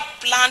God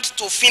planned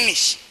to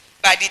finish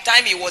by the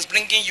time He was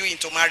bringing you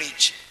into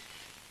marriage.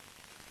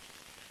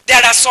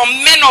 There are some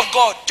men of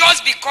God,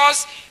 just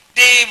because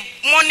the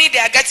money they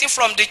are getting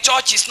from the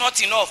church is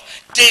not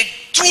enough, they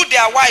threw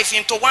their wife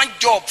into one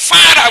job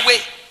far away,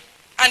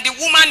 and the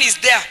woman is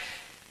there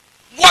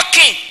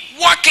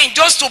working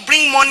just to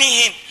bring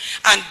money in.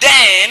 And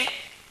then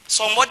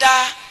some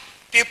other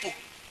people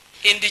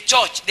in the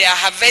church, they are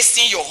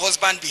harvesting your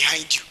husband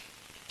behind you.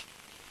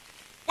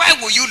 Why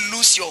will you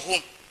lose your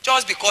home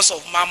just because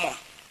of mammon?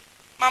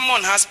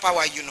 Mammon has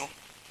power, you know.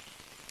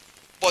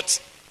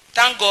 But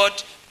thank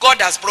God,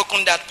 God has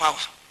broken that power.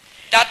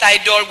 That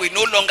idol will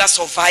no longer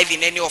survive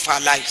in any of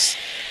our lives.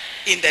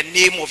 In the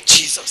name of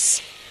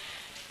Jesus.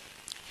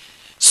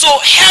 So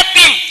help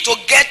him to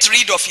get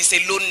rid of his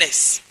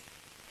aloneness.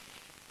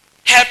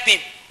 Help him.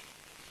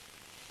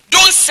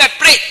 Don't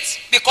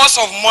separate because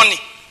of money.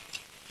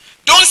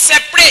 Don't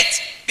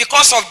separate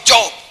because of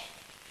job.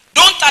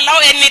 Don't allow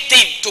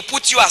anything to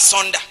put you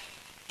asunder.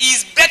 It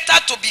is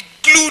better to be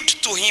glued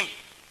to him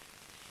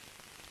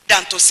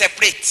than to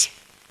separate.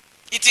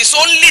 It is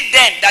only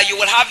then that you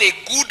will have a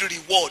good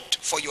reward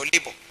for your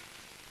labor.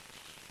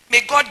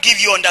 May God give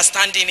you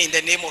understanding in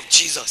the name of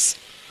Jesus.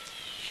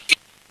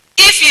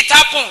 If it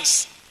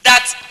happens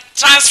that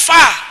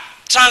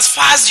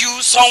transfers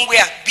you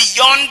somewhere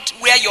beyond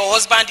where your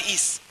husband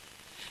is,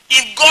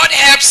 if God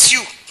helps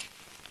you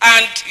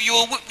and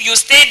you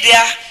stay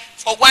there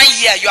for 1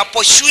 year, you are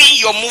pursuing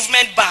your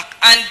movement back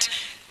and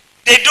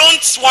they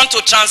don't want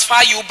to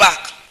transfer you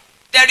back,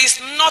 there is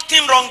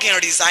nothing wrong in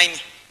resigning.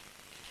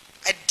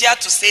 I dare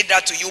to say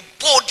that to you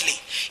boldly,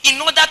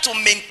 in order to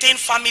maintain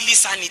family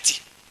sanity.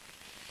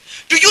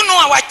 Do you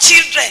know our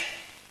children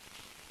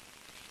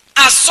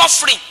are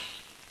suffering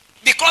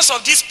because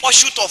of this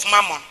pursuit of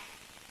mammon?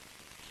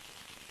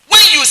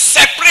 When you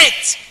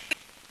separate,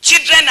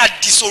 children are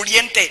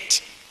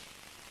disoriented.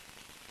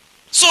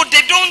 So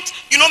they don't,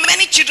 you know,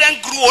 many children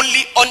grew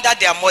only under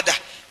their mother.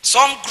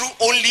 Some grew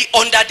only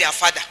under their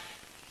father.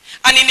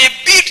 And in a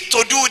bid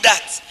to do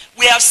that,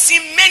 we have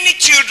seen many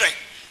children,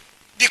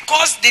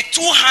 because the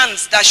two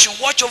hands that should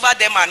watch over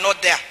them are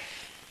not there.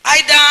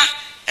 Either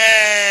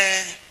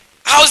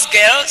house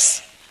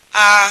girls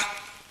are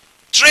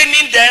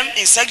training them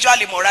in sexual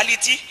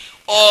immorality,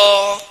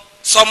 or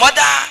some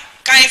other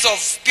kinds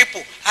of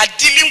people are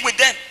dealing with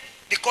them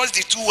because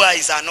the two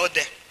eyes are not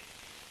there.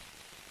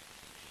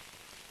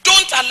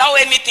 Don't allow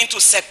anything to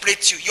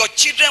separate you. Your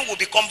children will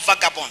become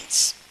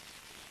vagabonds.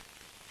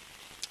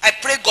 I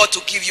pray God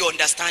to give you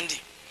understanding.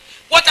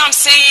 What I'm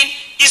saying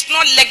is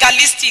not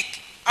legalistic.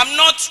 I'm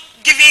not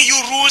giving you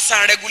rules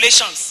and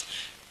regulations.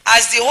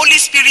 As the Holy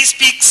Spirit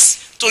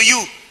speaks to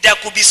you, there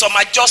could be some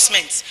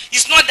adjustments.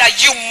 It's not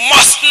that you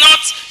must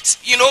not,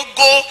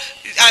 go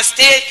and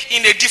stay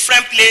in a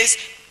different place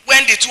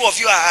when the two of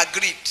you are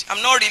agreed.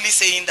 I'm not really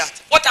saying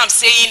that. What I'm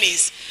saying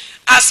is,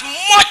 as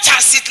much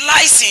as it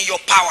lies in your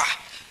power,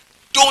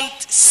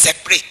 don't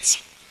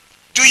separate.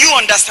 Do you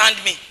understand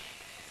me?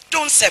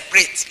 Don't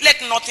separate. Let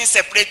nothing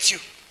separate you.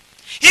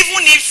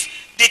 Even if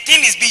the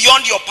thing is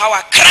beyond your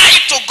power, cry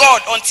to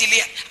God until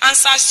he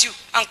answers you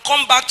and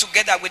come back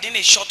together within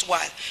a short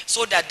while,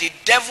 so that the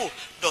devil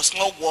does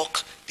not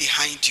walk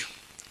behind you.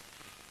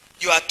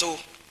 You are to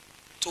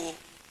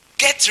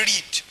get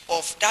rid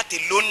of that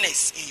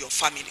aloneness in your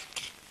family.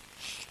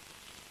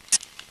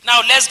 Now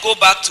let's go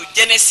back to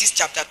Genesis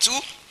chapter 2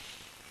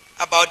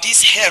 about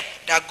this help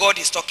that God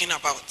is talking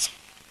about.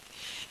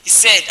 He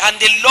said, and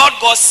the Lord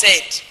God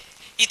said,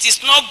 it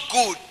is not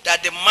good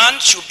that the man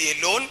should be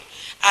alone.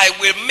 I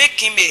will make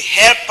him a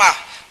helper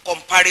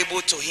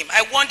comparable to him.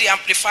 I want the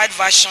Amplified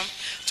Version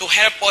to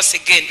help us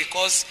again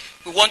because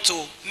we want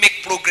to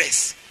make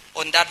progress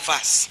on that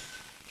verse.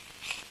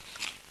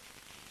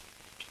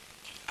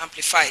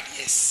 Amplified,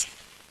 yes.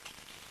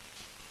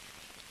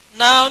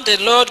 Now the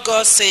Lord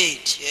God said,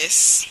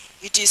 Yes.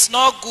 it is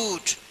not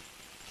good,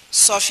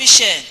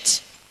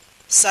 sufficient,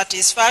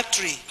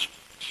 satisfactory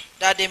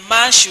that the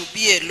man should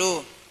be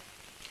alone.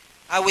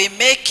 I will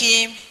make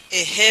him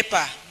a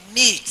helper,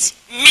 meet,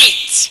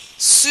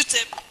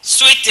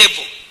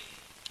 suitable,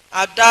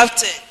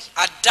 adapted,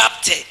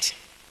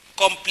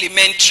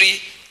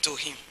 complementary to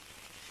him.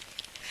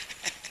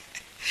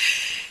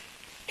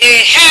 A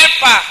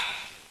helper,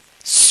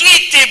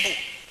 suitable,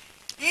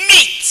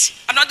 meet.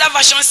 Another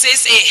version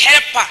says a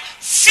helper,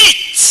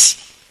 fit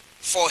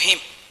for him.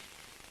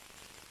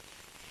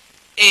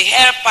 A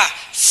helper,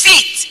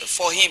 fit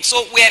for him.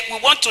 So we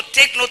want to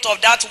take note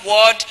of that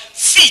word,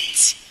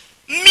 fit,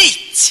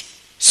 meet,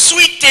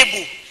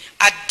 suitable,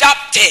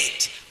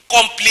 adapted,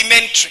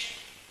 complementary.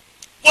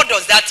 What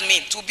does that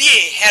mean? To be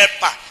a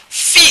helper,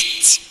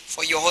 fit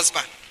for your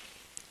husband.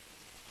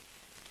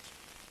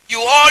 You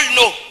all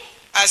know,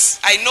 as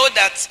I know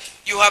that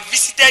you have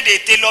visited a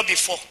tailor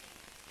before,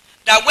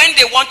 that when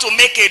they want to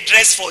make a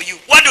dress for you,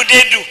 what do?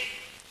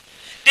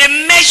 They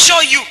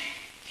measure you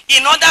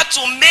in order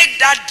to make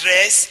that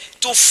dress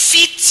to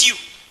fit you,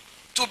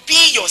 to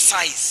be your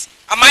size.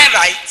 Am I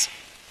right?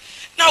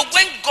 Now,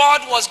 when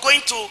God was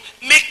going to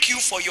make you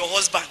for your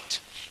husband,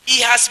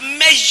 he has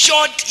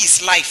measured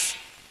his life.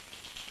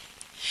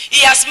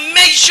 He has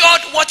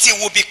measured what he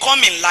will become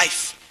in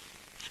life.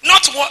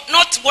 Not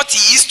what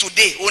he is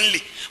today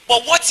only,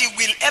 but what he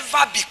will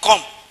ever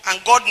become.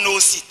 And God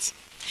knows it.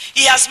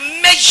 He has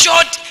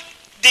measured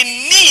the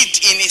need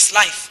in his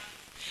life.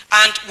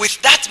 And with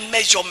that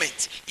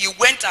measurement, he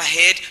went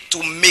ahead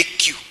to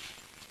make you.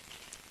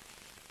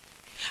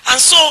 And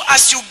so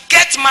as you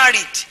get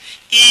married,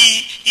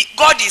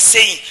 God is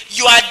saying,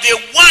 you are the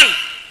one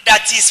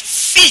that is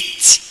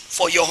fit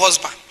for your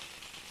husband.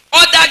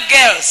 Other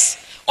girls,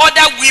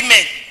 other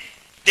women,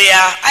 they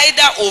are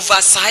either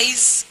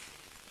oversized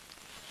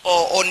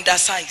or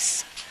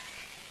undersized.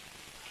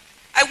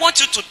 I want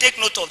you to take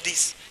note of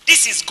this.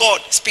 This is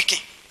God speaking.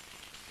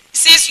 He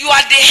says, you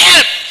are the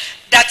help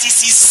that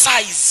is his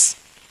size.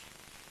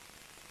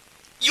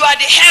 You are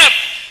the help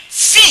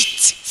fit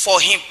for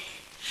him.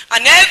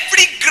 And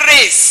every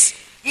grace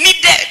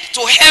needed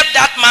to help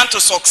that man to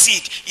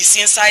succeed is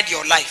inside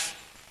your life.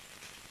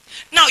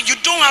 Now, you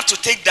don't have to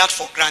take that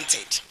for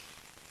granted.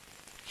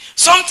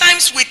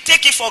 Sometimes we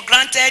take it for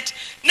granted.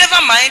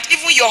 Never mind,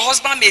 even your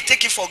husband may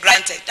take it for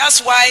granted.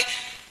 That's why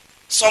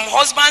some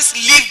husbands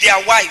leave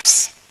their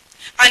wives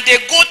and they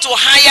go to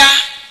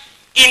hire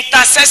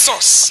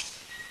intercessors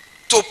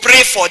to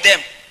pray for them.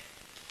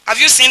 Have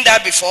you seen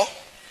that before?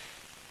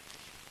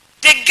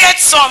 They get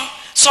some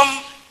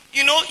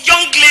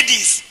young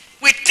ladies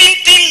with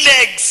thin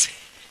legs,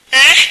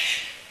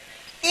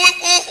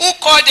 who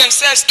call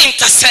themselves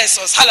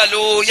intercessors.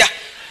 Hallelujah.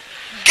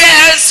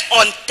 Girls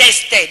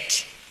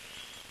untested.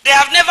 They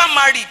have never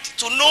married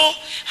to know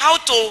how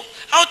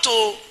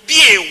to be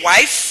a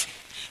wife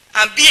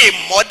and be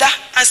a mother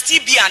and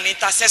still be an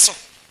intercessor.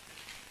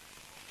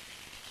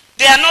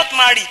 They are not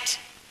married,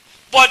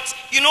 but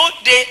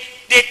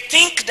they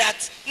think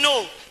that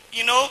no,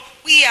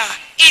 we are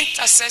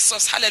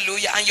intercessors.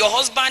 Hallelujah. And your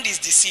husband is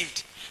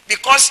deceived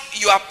because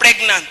you are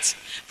pregnant,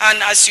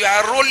 and as you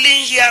are rolling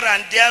here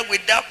and there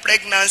with that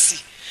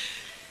pregnancy,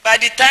 by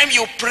the time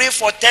you pray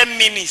for 10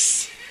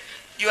 minutes,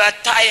 you are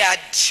tired.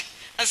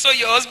 And so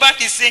your husband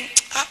is saying,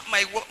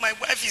 my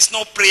wife is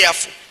not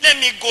prayerful. Let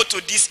me go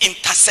to these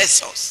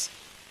intercessors.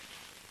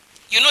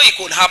 It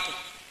could happen.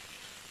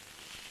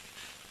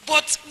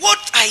 But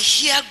what I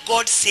hear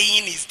God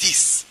saying is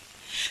this,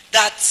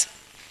 that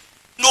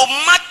no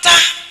matter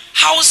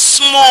how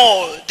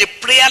small the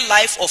prayer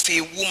life of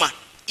a woman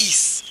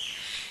is,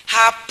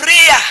 her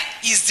prayer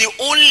is the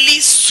only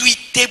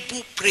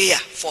suitable prayer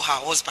for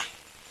her husband.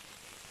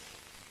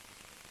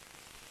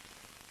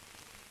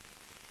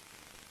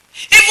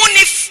 Even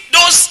if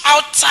those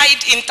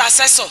outside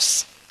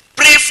intercessors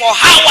pray for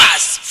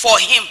hours for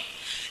him,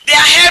 they are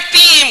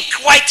helping him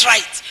quite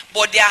right,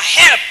 but their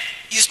help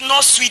is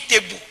not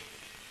suitable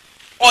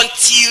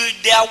until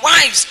their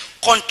wives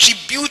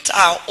contribute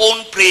our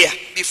own prayer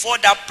before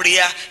that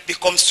prayer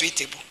becomes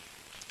suitable.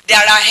 There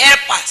are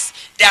helpers.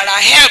 There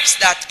are helps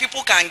that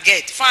people can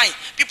get. Fine,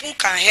 people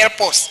can help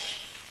us.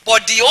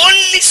 But the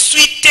only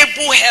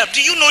suitable help,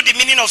 do you know the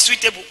meaning of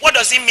suitable? What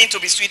does it mean to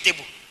be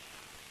suitable?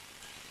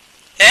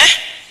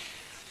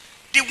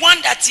 The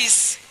one that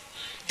is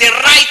the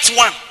right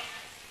one.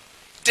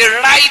 The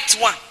right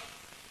one.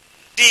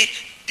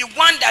 The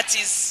one that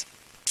is,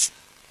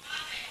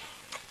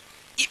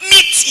 it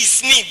meets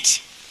his need.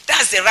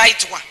 That's the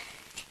right one.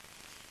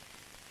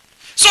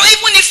 So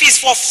even if it's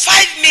for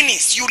 5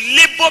 minutes, you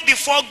labor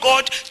before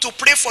God to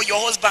pray for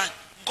your husband,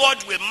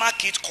 God will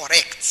mark it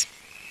correct.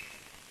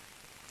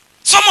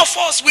 Some of of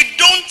us, we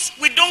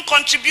don't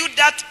contribute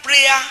that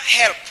prayer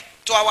help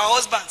to our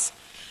husbands.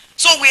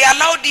 So we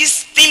allow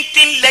these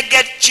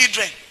thin-legged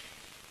children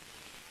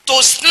to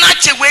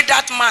snatch away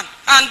that man,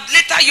 and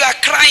later you are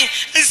crying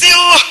and say,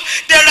 oh,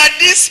 there are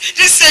these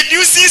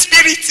seducing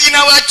spirits in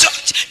our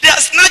church. They are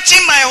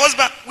snatching my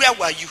husband. Where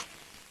were you?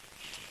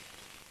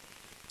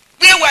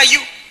 Where were you?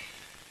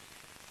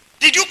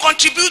 Did you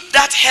contribute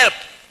that help?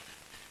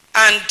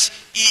 And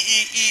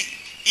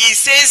he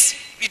says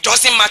it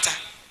doesn't matter.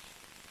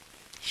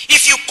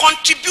 If you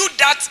contribute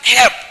that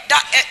help,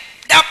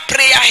 that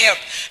prayer help,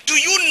 do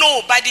you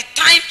know by the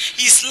time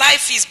his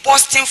life is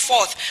bursting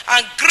forth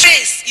and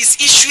grace is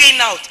issuing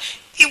out,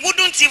 he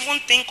wouldn't even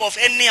think of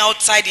any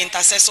outside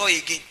intercessor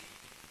again.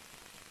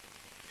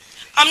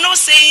 I'm not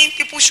saying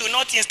people should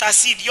not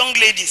intercede. Young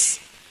ladies,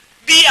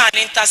 be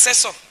an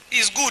intercessor.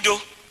 It's good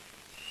though.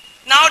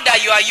 Now that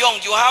you are young,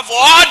 you have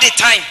all the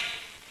time.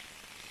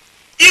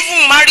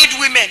 Even married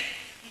women,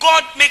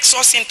 God makes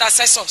us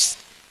intercessors.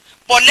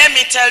 But let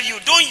me tell you,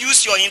 don't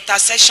use your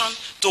intercession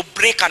to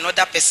break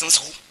another person's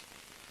home.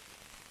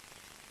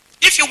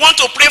 If you want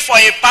to pray for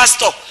a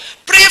pastor,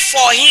 pray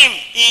for him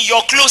in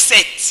your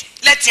closet.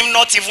 Let him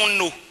not even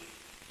know.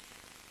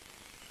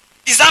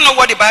 Is that not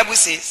what the Bible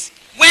says?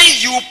 When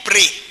you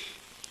pray,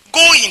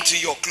 go into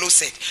your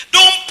closet.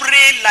 Don't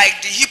pray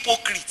like the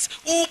hypocrites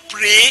who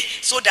pray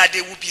so that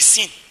they will be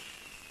seen.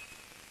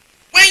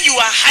 When you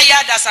are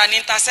hired as an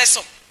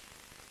intercessor,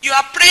 you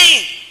are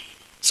praying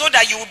so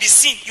that you will be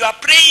seen. You are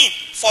praying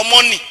for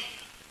money.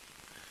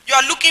 You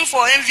are looking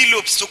for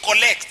envelopes to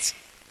collect.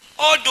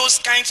 All those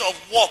kinds of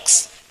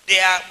works, they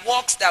are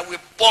works that will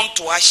burn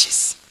to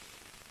ashes.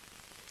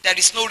 There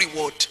is no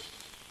reward.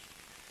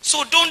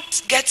 So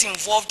don't get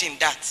involved in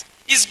that.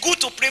 It's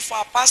good to pray for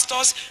our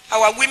pastors,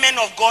 our women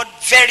of God,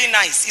 very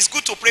nice. It's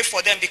good to pray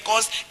for them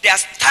because they are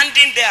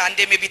standing there and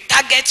they may be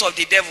targets of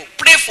the devil.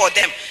 Pray for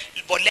them,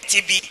 but let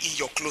it be in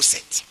your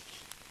closet.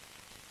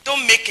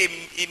 Don't make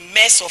a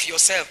mess of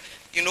yourself,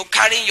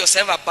 carrying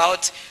yourself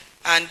about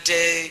and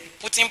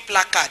putting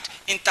placard.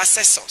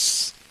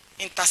 Intercessors.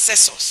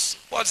 Intercessors.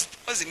 What's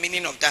the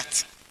meaning of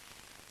that?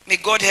 May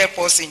God help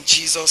us in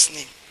Jesus'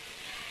 name.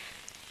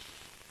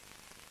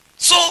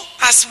 So,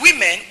 as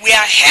women, we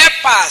are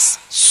helpers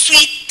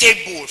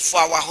suitable for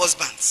our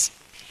husbands.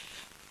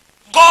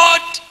 God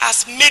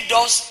has made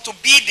us to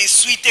be the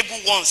suitable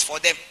ones for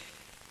them.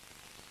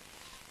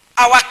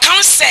 Our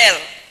counsel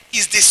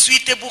is the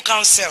suitable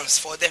counsels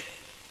for them.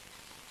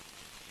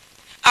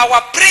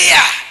 Our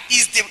prayer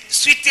is the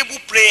suitable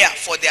prayer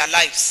for their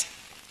lives.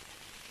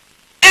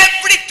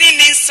 Everything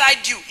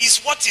inside you is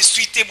what is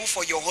suitable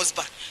for your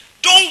husband.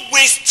 Don't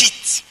waste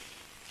it.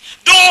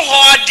 Don't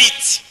hoard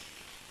it.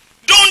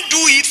 Don't do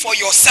it for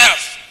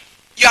yourself.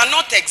 You are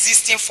not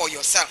existing for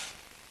yourself.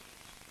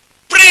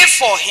 Pray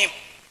for him.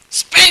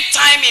 Spend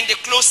time in the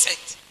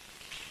closet.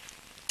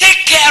 Take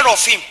care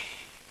of him.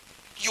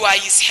 You are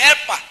his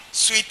helper,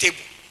 suitable.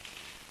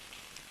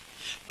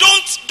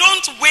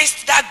 Don't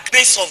waste that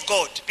grace of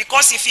God,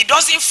 because if he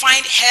doesn't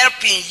find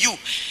help in you,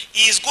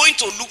 he is going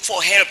to look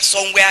for help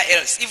somewhere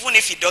else, even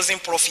if it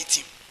doesn't profit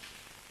him.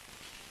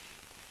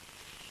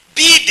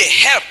 Be the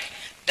help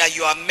that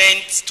you are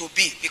meant to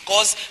be,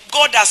 because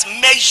God has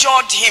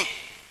measured him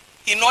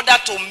in order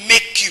to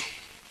make you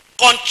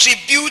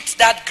contribute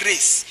that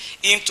grace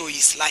into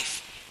his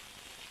life.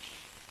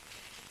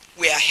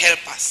 We are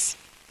helpers.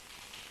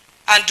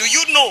 And do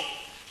you know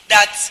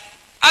that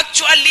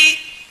actually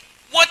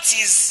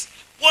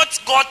what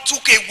God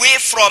took away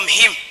from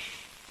him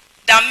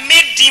that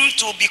made him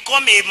to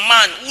become a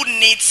man who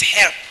needs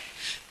help?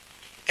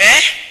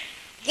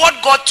 What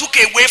God took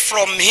away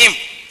from him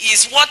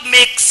is what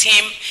makes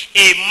him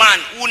a man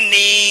who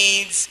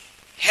needs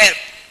help.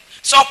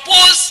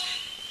 Suppose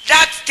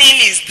that thing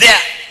is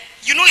there,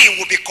 it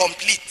will be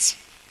complete.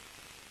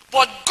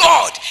 But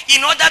God,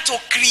 in order to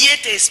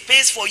create a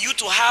space for you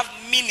to have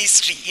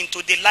ministry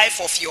into the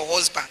life of your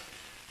husband,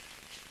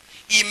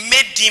 he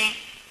made him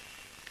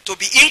to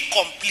be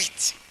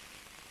incomplete.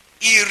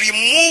 He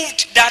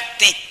removed that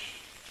thing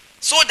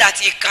so that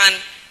he can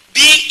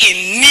be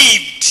in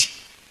need.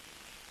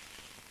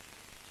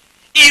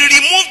 He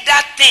removed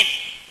that thing,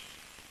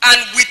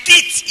 and with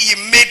it he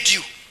made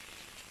you.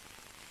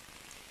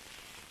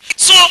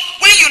 So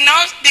when you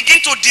now begin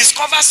to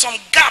discover some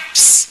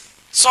gaps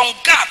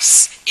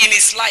in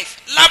his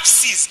life,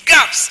 lapses,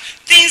 gaps,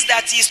 things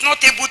that he is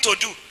not able to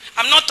do.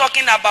 I'm not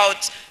talking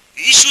about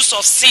issues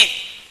of sin.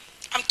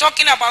 I'm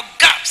talking about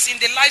gaps in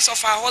the lives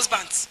of our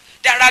husbands.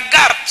 There are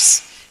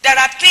gaps. There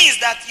are things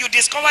that you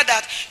discover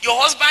that your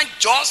husband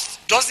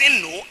just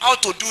doesn't know how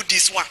to do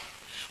this one.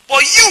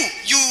 But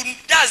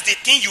that's the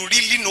thing you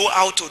really know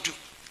how to do.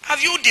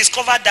 Have you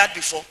discovered that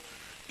before?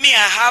 Me,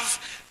 I have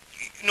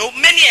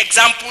many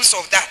examples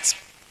of that.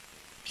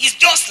 It's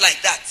just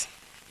like that.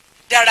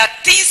 There are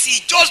things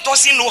he just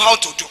doesn't know how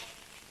to do.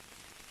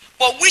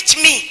 But with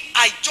me,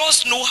 I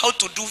just know how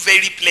to do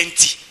very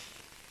plenty.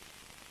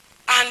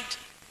 And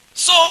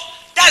so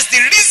that's the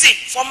reason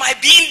for my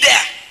being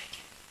there.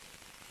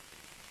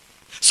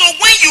 So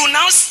when you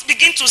now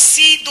begin to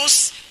see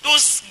those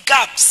those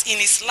gaps in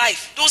his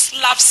life, those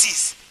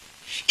lapses,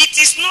 it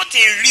is not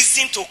a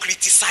reason to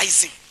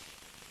criticize him.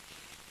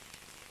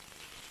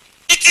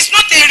 It is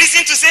not a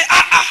reason to say,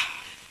 I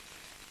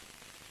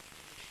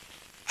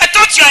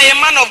thought you are a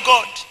man of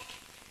God.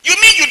 You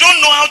mean you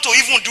don't know how to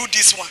even do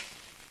this one?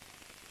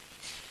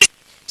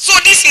 So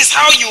this is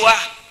how you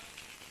are.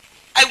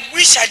 I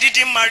wish I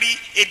didn't marry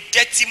a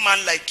dirty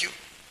man like you.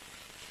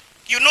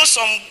 You know,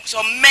 some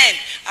men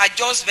are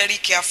just very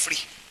carefree.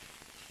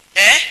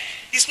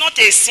 It's not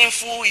a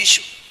sinful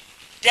issue.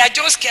 They are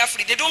just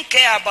carefree. They don't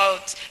care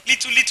about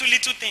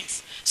little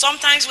things.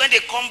 Sometimes when they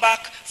come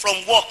back from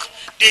work,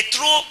 they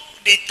throw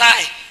the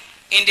tie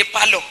in the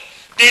parlor.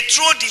 They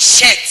throw the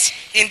shirt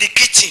in the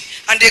kitchen.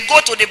 And they go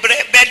to the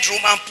bedroom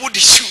and put the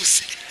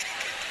shoes.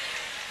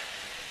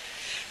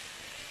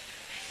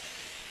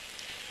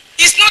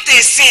 It's not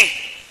a sin.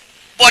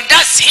 But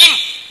that's him.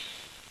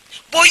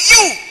 But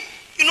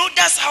you know,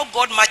 that's how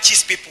God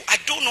matches people. I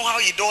don't know how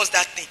he does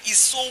that thing. It's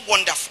so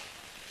wonderful.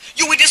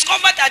 You will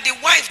discover that the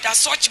wife that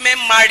such men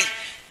marry,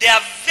 they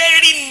are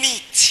very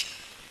neat.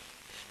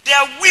 They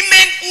are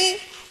women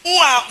who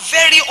are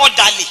very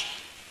orderly.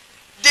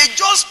 They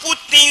just put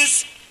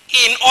things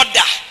in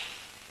order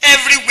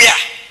everywhere.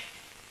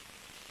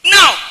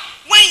 Now,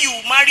 when you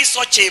marry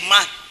such a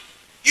man,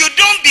 you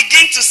don't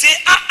begin to say,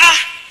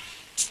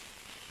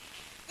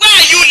 why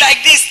are you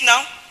like this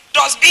now?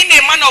 Does being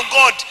a man of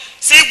God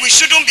say we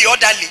shouldn't be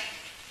orderly?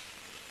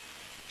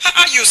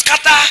 You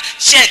scatter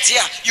shirt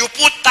here, you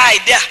put tie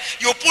there,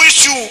 you put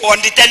shoe on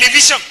the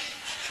television.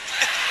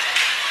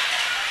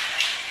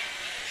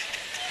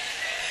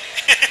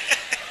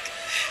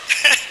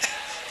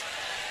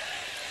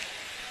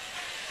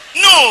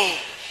 No.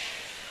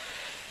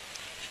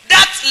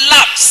 That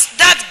lapse,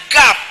 that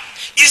gap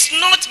is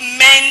not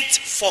meant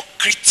for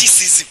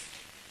criticism.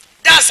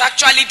 That's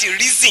actually the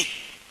reason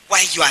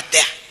why you are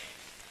there.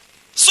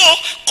 So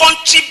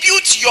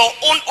contribute your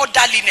own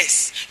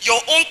orderliness, your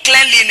own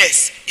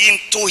cleanliness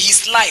into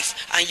his life,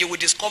 and you will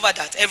discover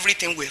that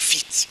everything will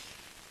fit.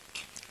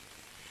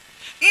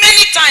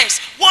 Many times,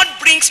 what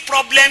brings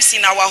problems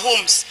in our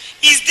homes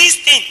is this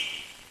thing.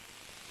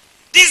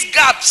 These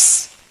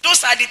gaps,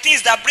 those are the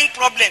things that bring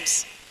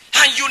problems.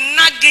 And you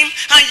nag him,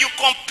 and you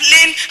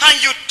complain,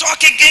 and you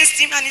talk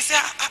against him, and he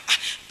says,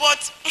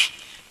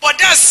 but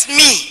that's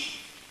me.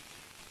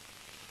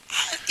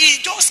 He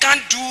just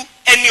can't do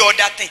any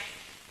other thing.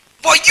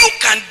 But you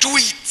can do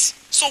it.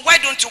 So why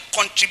don't you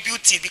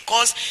contribute it?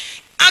 Because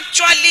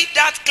actually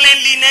that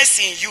cleanliness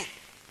in you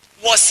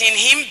was in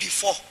him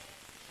before.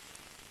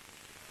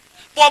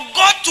 But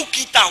God took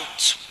it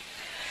out.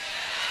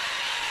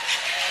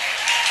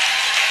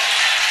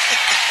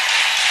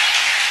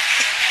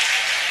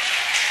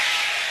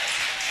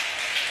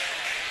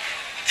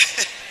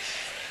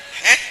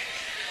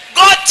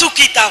 God took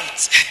it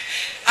out.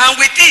 And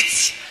with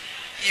it,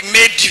 he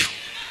made you.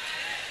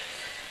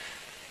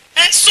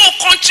 And so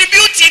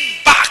contribute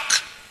it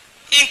back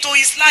into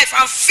his life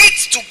and fit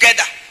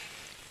together.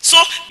 So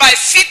by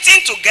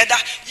fitting together,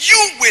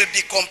 you will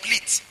be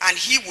complete and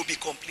he will be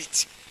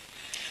complete.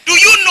 Do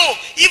you know,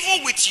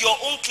 even with your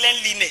own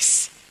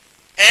cleanliness,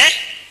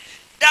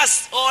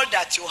 that's all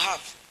that you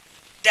have.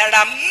 There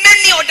are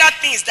many other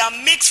things that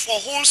makes for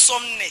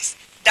wholesomeness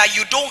that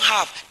you don't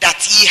have,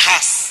 that he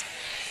has.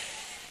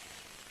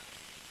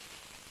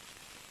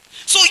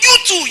 So you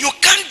too, you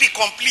can't be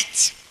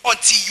complete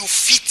until you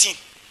fit in.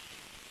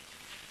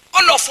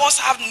 All of us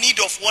have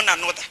need of one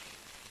another.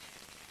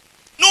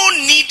 No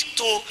need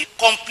to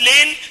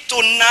complain,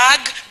 to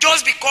nag,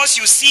 just because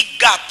you see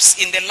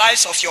gaps in the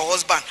lives of your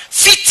husband.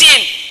 Fit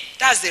in.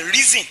 That's the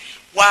reason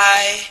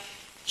why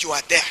you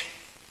are there.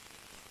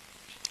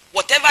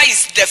 Whatever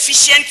is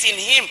deficient in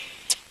him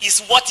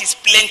is what is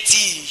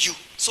plenty in you.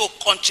 So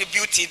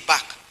contribute it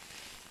back.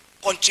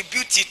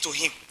 Contribute it to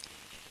him.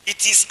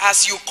 It is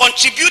as you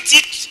contribute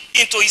it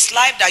into his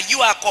life that you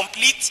are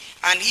complete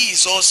and he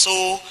is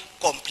also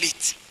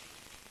complete.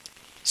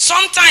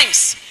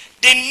 Sometimes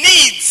the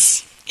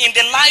needs in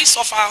the lives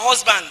of our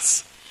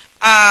husbands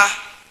are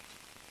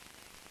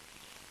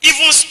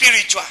even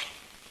spiritual.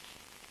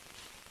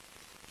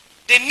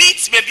 The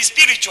needs may be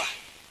spiritual.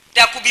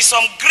 There could be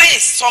some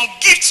grace, some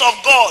gifts of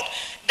God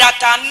that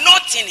are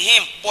not in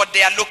him, but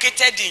they are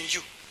located in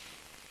you.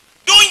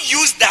 Don't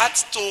use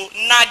that to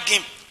nag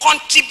him.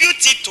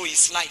 Contribute it to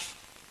his life.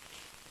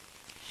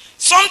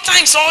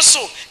 Sometimes also,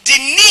 the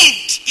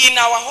need in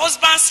our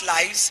husbands'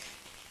 lives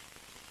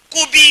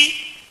could be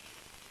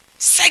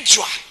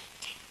sexual.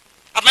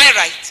 Am I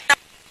right?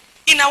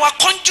 In our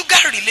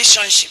conjugal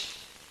relationship.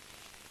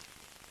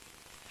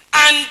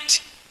 And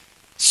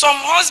some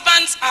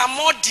husbands are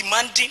more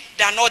demanding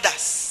than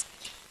others.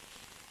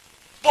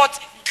 But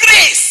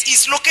grace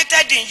is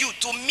located in you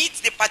to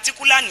meet the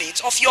particular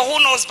needs of your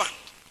own husband.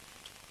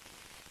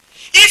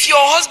 If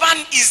your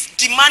husband is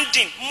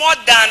demanding more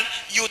than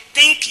you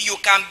think you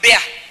can bear,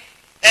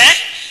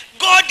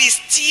 God is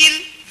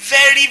still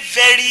very,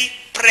 very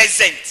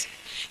present.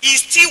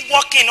 He's still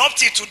working up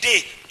till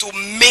today to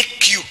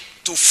make you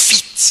to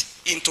fit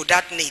into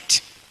that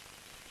need.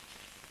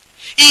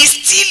 He's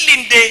still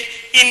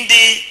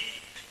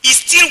he's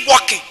still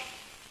working.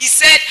 He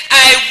said,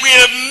 I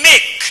will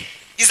make.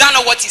 Is that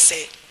not what he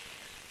said?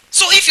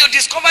 So if you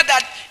discover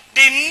that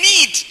the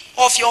need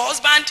of your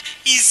husband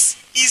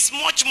is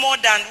much more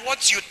than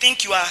what you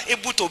think you are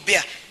able to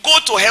bear, go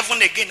to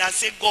heaven again and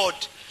say, God,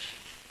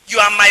 you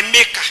are my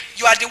maker.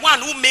 You are the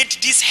one who made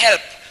this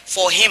help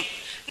for him.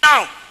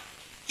 Now,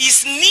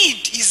 his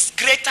need is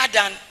greater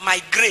than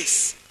my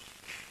grace.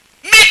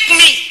 Make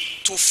me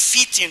to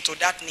fit into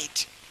that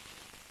need.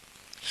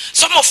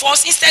 Some of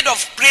us, instead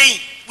of praying,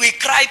 we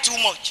cry too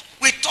much.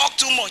 We talk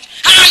too much.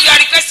 You are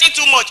requesting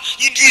too much.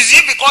 Is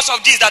it because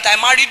of this that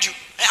I married you?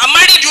 I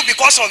married you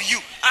because of you.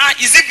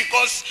 Is it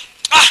because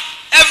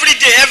every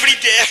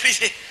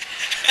day.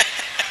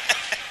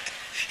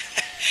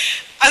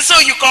 And so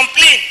you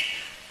complain.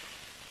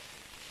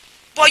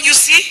 But you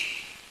see,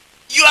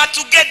 you are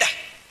together.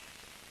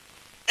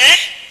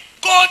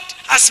 God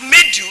has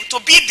made you to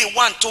be the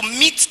one to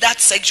meet that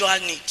sexual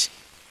need.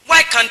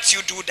 Why can't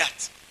you do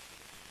that?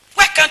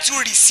 Why can't you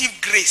receive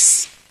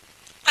grace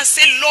and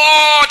say,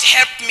 Lord,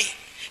 help me.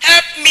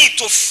 Help me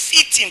to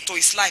fit into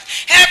his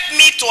life. Help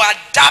me to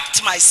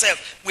adapt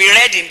myself. We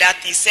read in that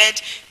he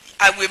said,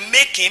 I will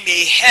make him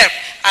a help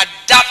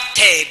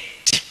adapted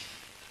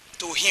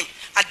to him.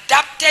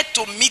 Adapted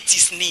to meet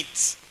his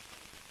needs.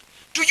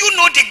 Do you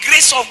know the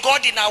grace of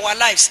God in our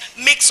lives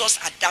makes us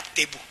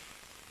adaptable?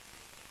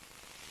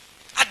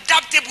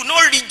 Adaptable,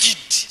 not rigid.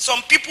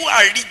 Some people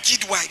are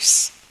rigid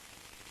wives.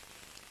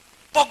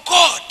 But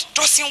God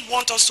doesn't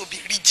want us to be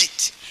rigid.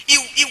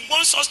 He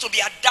wants us to be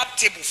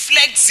adaptable,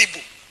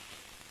 flexible,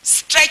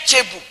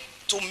 stretchable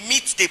to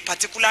meet the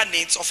particular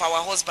needs of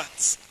our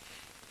husbands.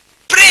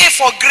 Pray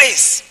for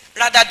grace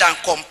rather than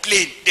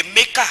complain. The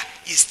maker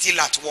is still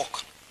at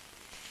work.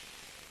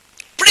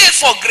 Pray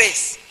for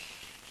grace.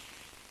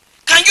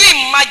 Can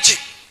you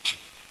imagine?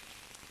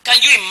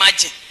 Can you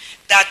imagine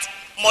that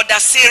Mother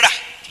Sarah,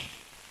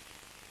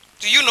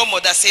 do you know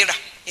Mother Sarah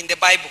in the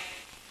Bible?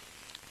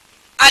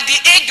 At the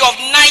age of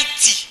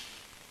 90,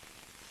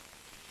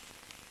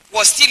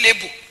 was still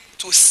able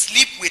to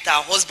sleep with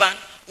her husband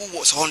who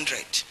was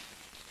 100.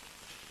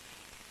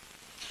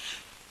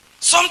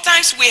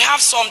 Sometimes we have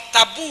some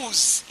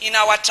taboos in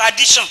our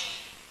tradition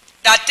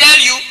that tell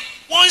you,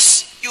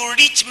 once you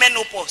reach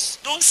menopause,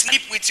 don't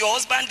sleep with your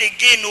husband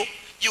again, no,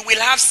 you will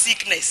have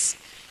sickness.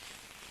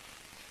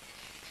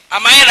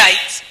 Am I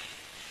right?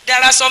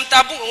 There are some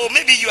taboos, or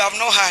maybe you have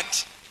not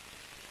heard.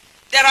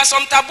 There are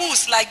some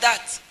taboos like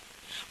that.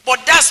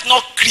 But that's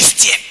not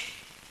Christian.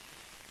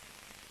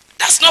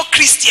 That's not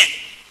Christian.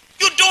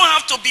 You don't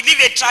have to believe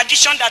a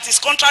tradition that is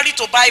contrary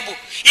to Bible.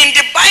 In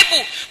the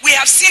Bible, we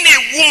have seen a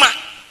woman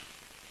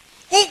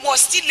who was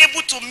still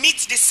able to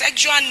meet the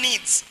sexual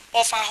needs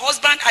of her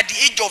husband at the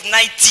age of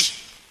 90.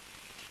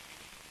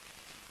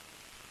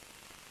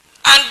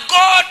 And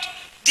God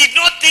did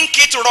not think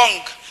it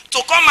wrong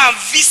to come and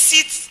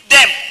visit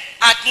them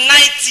at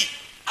 90,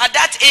 at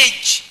that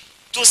age,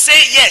 to say,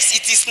 yes,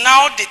 it is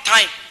now the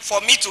time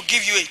for me to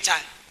give you a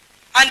child.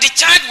 And the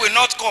child will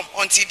not come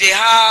until they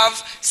have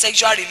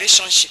sexual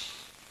relationship.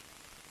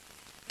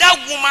 That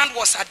woman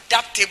was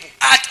adaptable.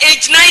 At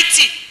age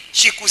 90,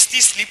 she could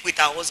still sleep with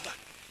her husband.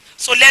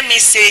 So let me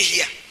say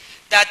here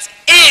that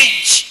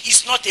age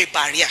is not a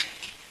barrier.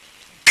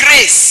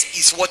 Grace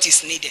is what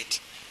is needed.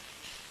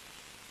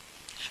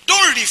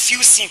 Don't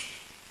refuse him.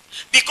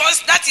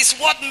 Because that is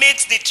what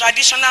makes the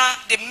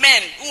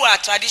men who are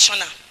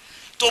traditional,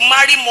 to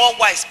marry more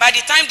wives. By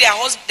the time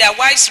their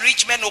wives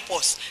reach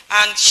menopause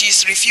and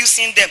she's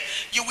refusing them,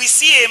 you will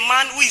see a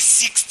man who is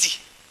 60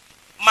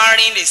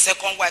 marrying a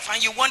second wife.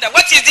 And you wonder,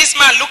 what is this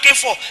man looking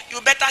for? You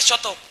better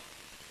shut up.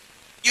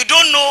 You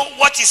don't know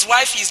what his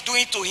wife is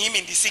doing to him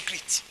in the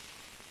secret.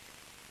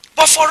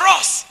 But for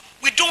us,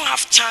 we don't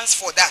have chance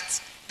for that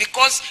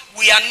because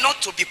we are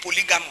not to be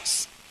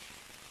polygamous.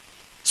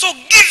 So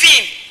give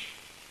him.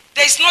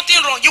 There is nothing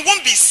wrong. You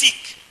won't be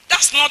sick.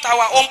 That's not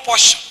our own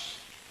portion.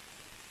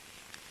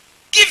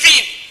 Give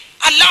him.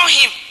 Allow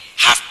him.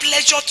 Have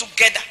pleasure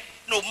together,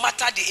 no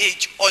matter the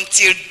age,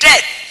 until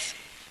death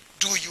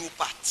do you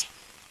part.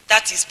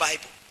 That is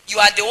Bible. You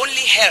are the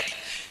only help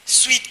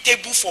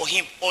suitable for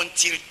him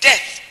until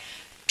death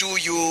do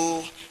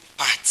you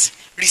part.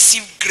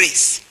 Receive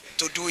grace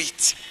to do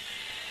it.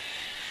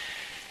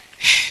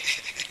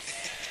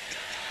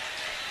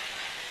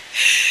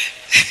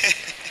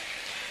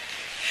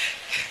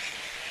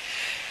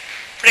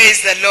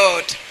 Praise the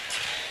Lord.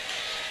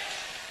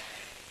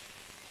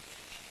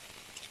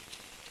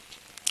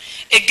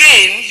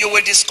 Again, you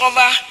will discover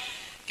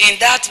in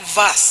that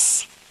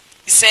verse,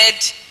 he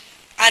said,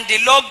 and the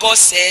Lord God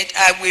said,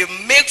 I will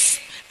make,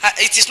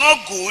 it is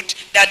not good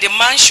that the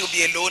man should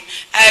be alone.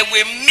 I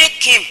will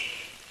make him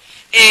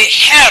a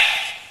help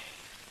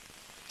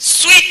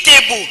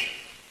suitable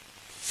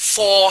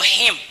for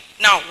him.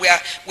 Now, we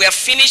are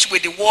finished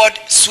with the word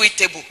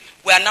suitable.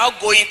 We are now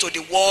going to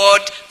the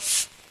word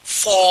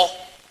for.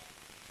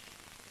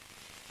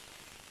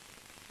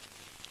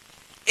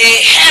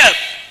 A help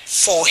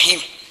for him.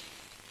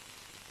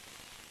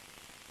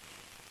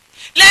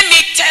 Let me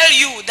tell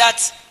you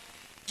that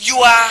you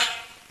are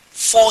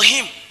for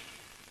him.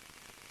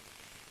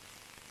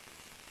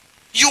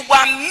 You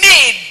were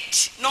made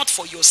not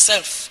for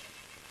yourself.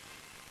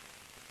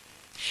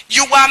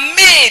 You were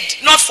made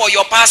not for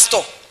your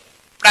pastor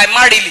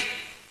primarily.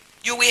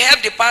 You will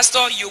help the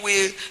pastor, you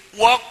will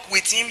work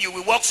with him, you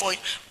will work for him.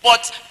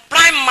 But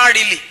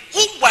primarily,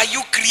 who were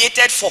you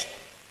created for?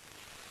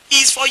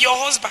 Is for your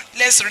husband.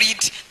 Let's read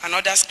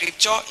another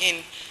scripture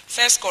in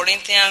 1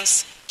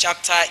 Corinthians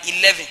chapter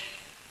 11.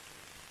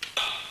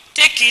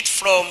 Take it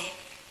from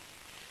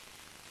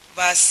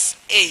verse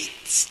 8.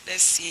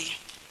 Let's see.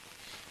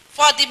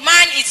 For the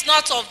man is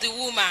not of the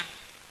woman,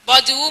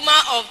 but the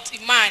woman of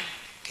the man.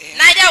 Okay.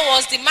 Neither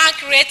was the man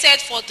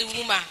created for the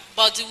woman,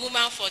 but the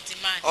woman for the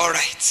man. All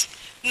right.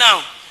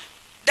 Now,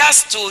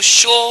 that's to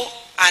show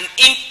an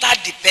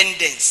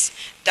interdependence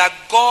that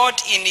God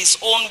in his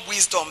own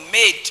wisdom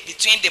made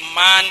between the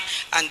man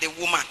and the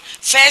woman.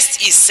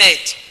 First, he said,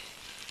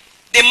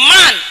 the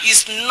man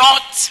is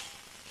not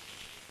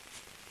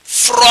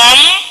from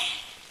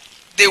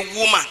the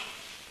woman.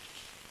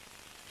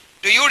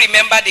 Do you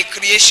remember the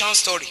creation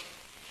story?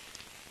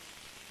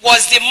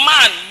 Was the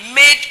man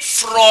made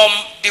from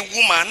the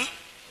woman?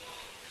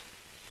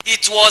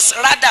 It was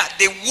rather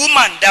the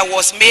woman that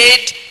was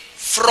made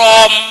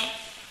from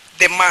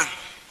the man.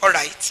 All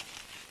right.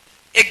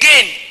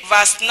 Again,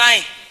 verse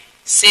 9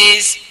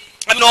 says,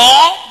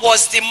 nor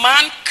was the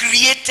man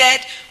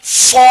created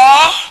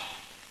for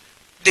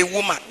the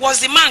woman. Was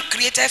the man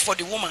created for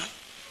the woman?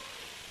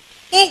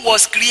 Who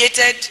was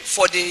created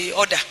for the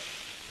other?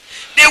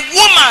 The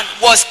woman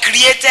was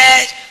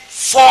created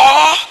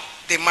for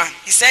the man.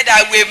 He said,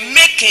 I will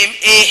make him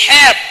a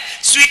help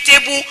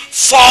suitable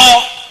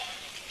for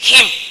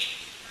him.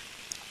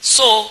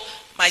 So,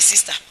 my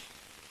sister,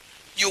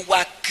 you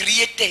were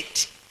created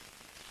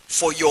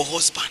for your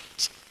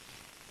husband.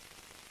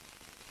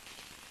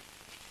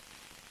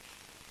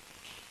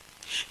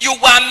 You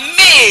were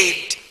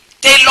made,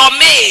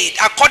 tailor-made,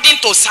 according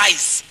to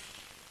size,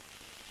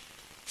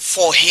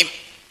 for him.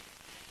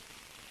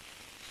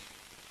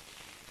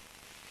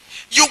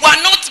 You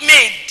were not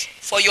made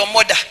for your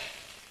mother.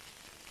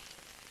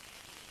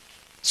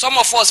 Some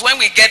of us, when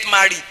we get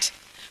married,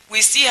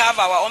 we still have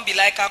our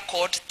umbilical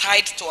cord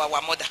tied to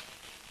our mother.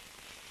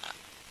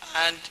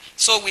 And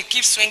so we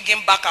keep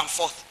swinging back and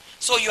forth.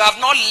 So you have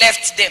not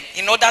left them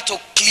in order to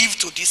cleave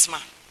to this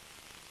man.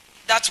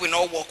 That will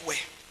not work well.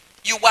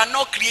 You were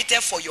not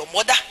created for your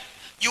mother.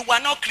 You were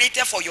not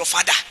created for your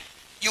father.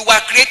 You were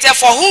created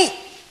for who?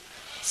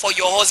 For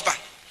your husband.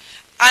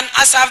 And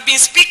as I've been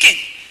speaking,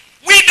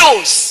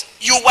 widows,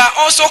 you were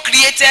also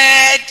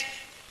created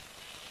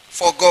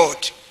for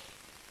God.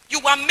 You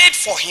were made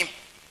for him.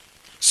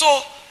 So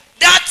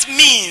that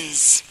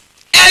means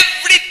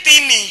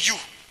everything in you,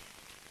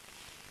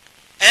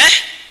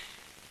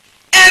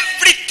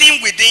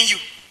 everything within you.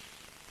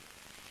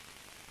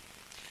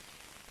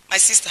 My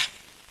sister,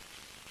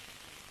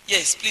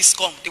 yes, please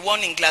come. The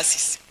one in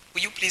glasses.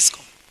 Will you please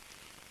come?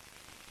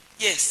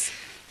 Yes.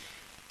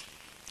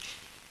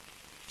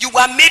 You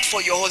were made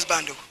for your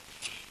husband, though.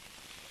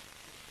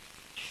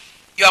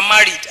 You are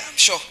married, I'm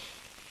sure.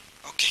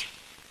 Okay.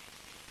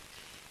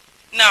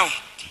 Now,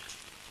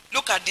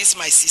 look at this,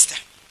 my sister.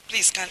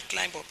 Please, can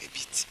climb up a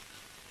bit.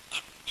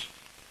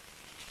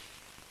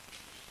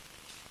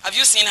 Have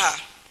you seen her?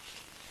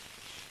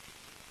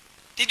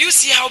 Did you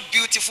see how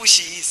beautiful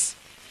she is?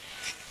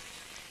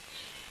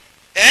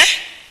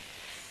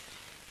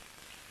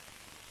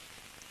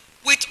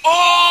 With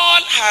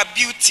all her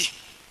beauty,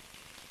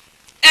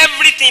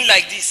 everything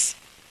like this,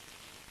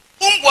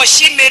 whom was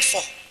she made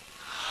for?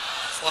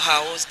 For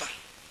her husband.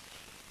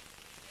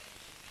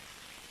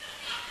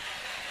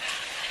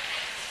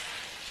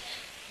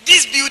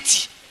 This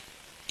beauty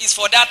is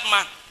for that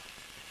man.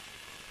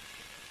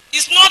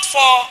 It's not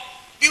for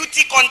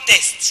beauty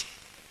contest.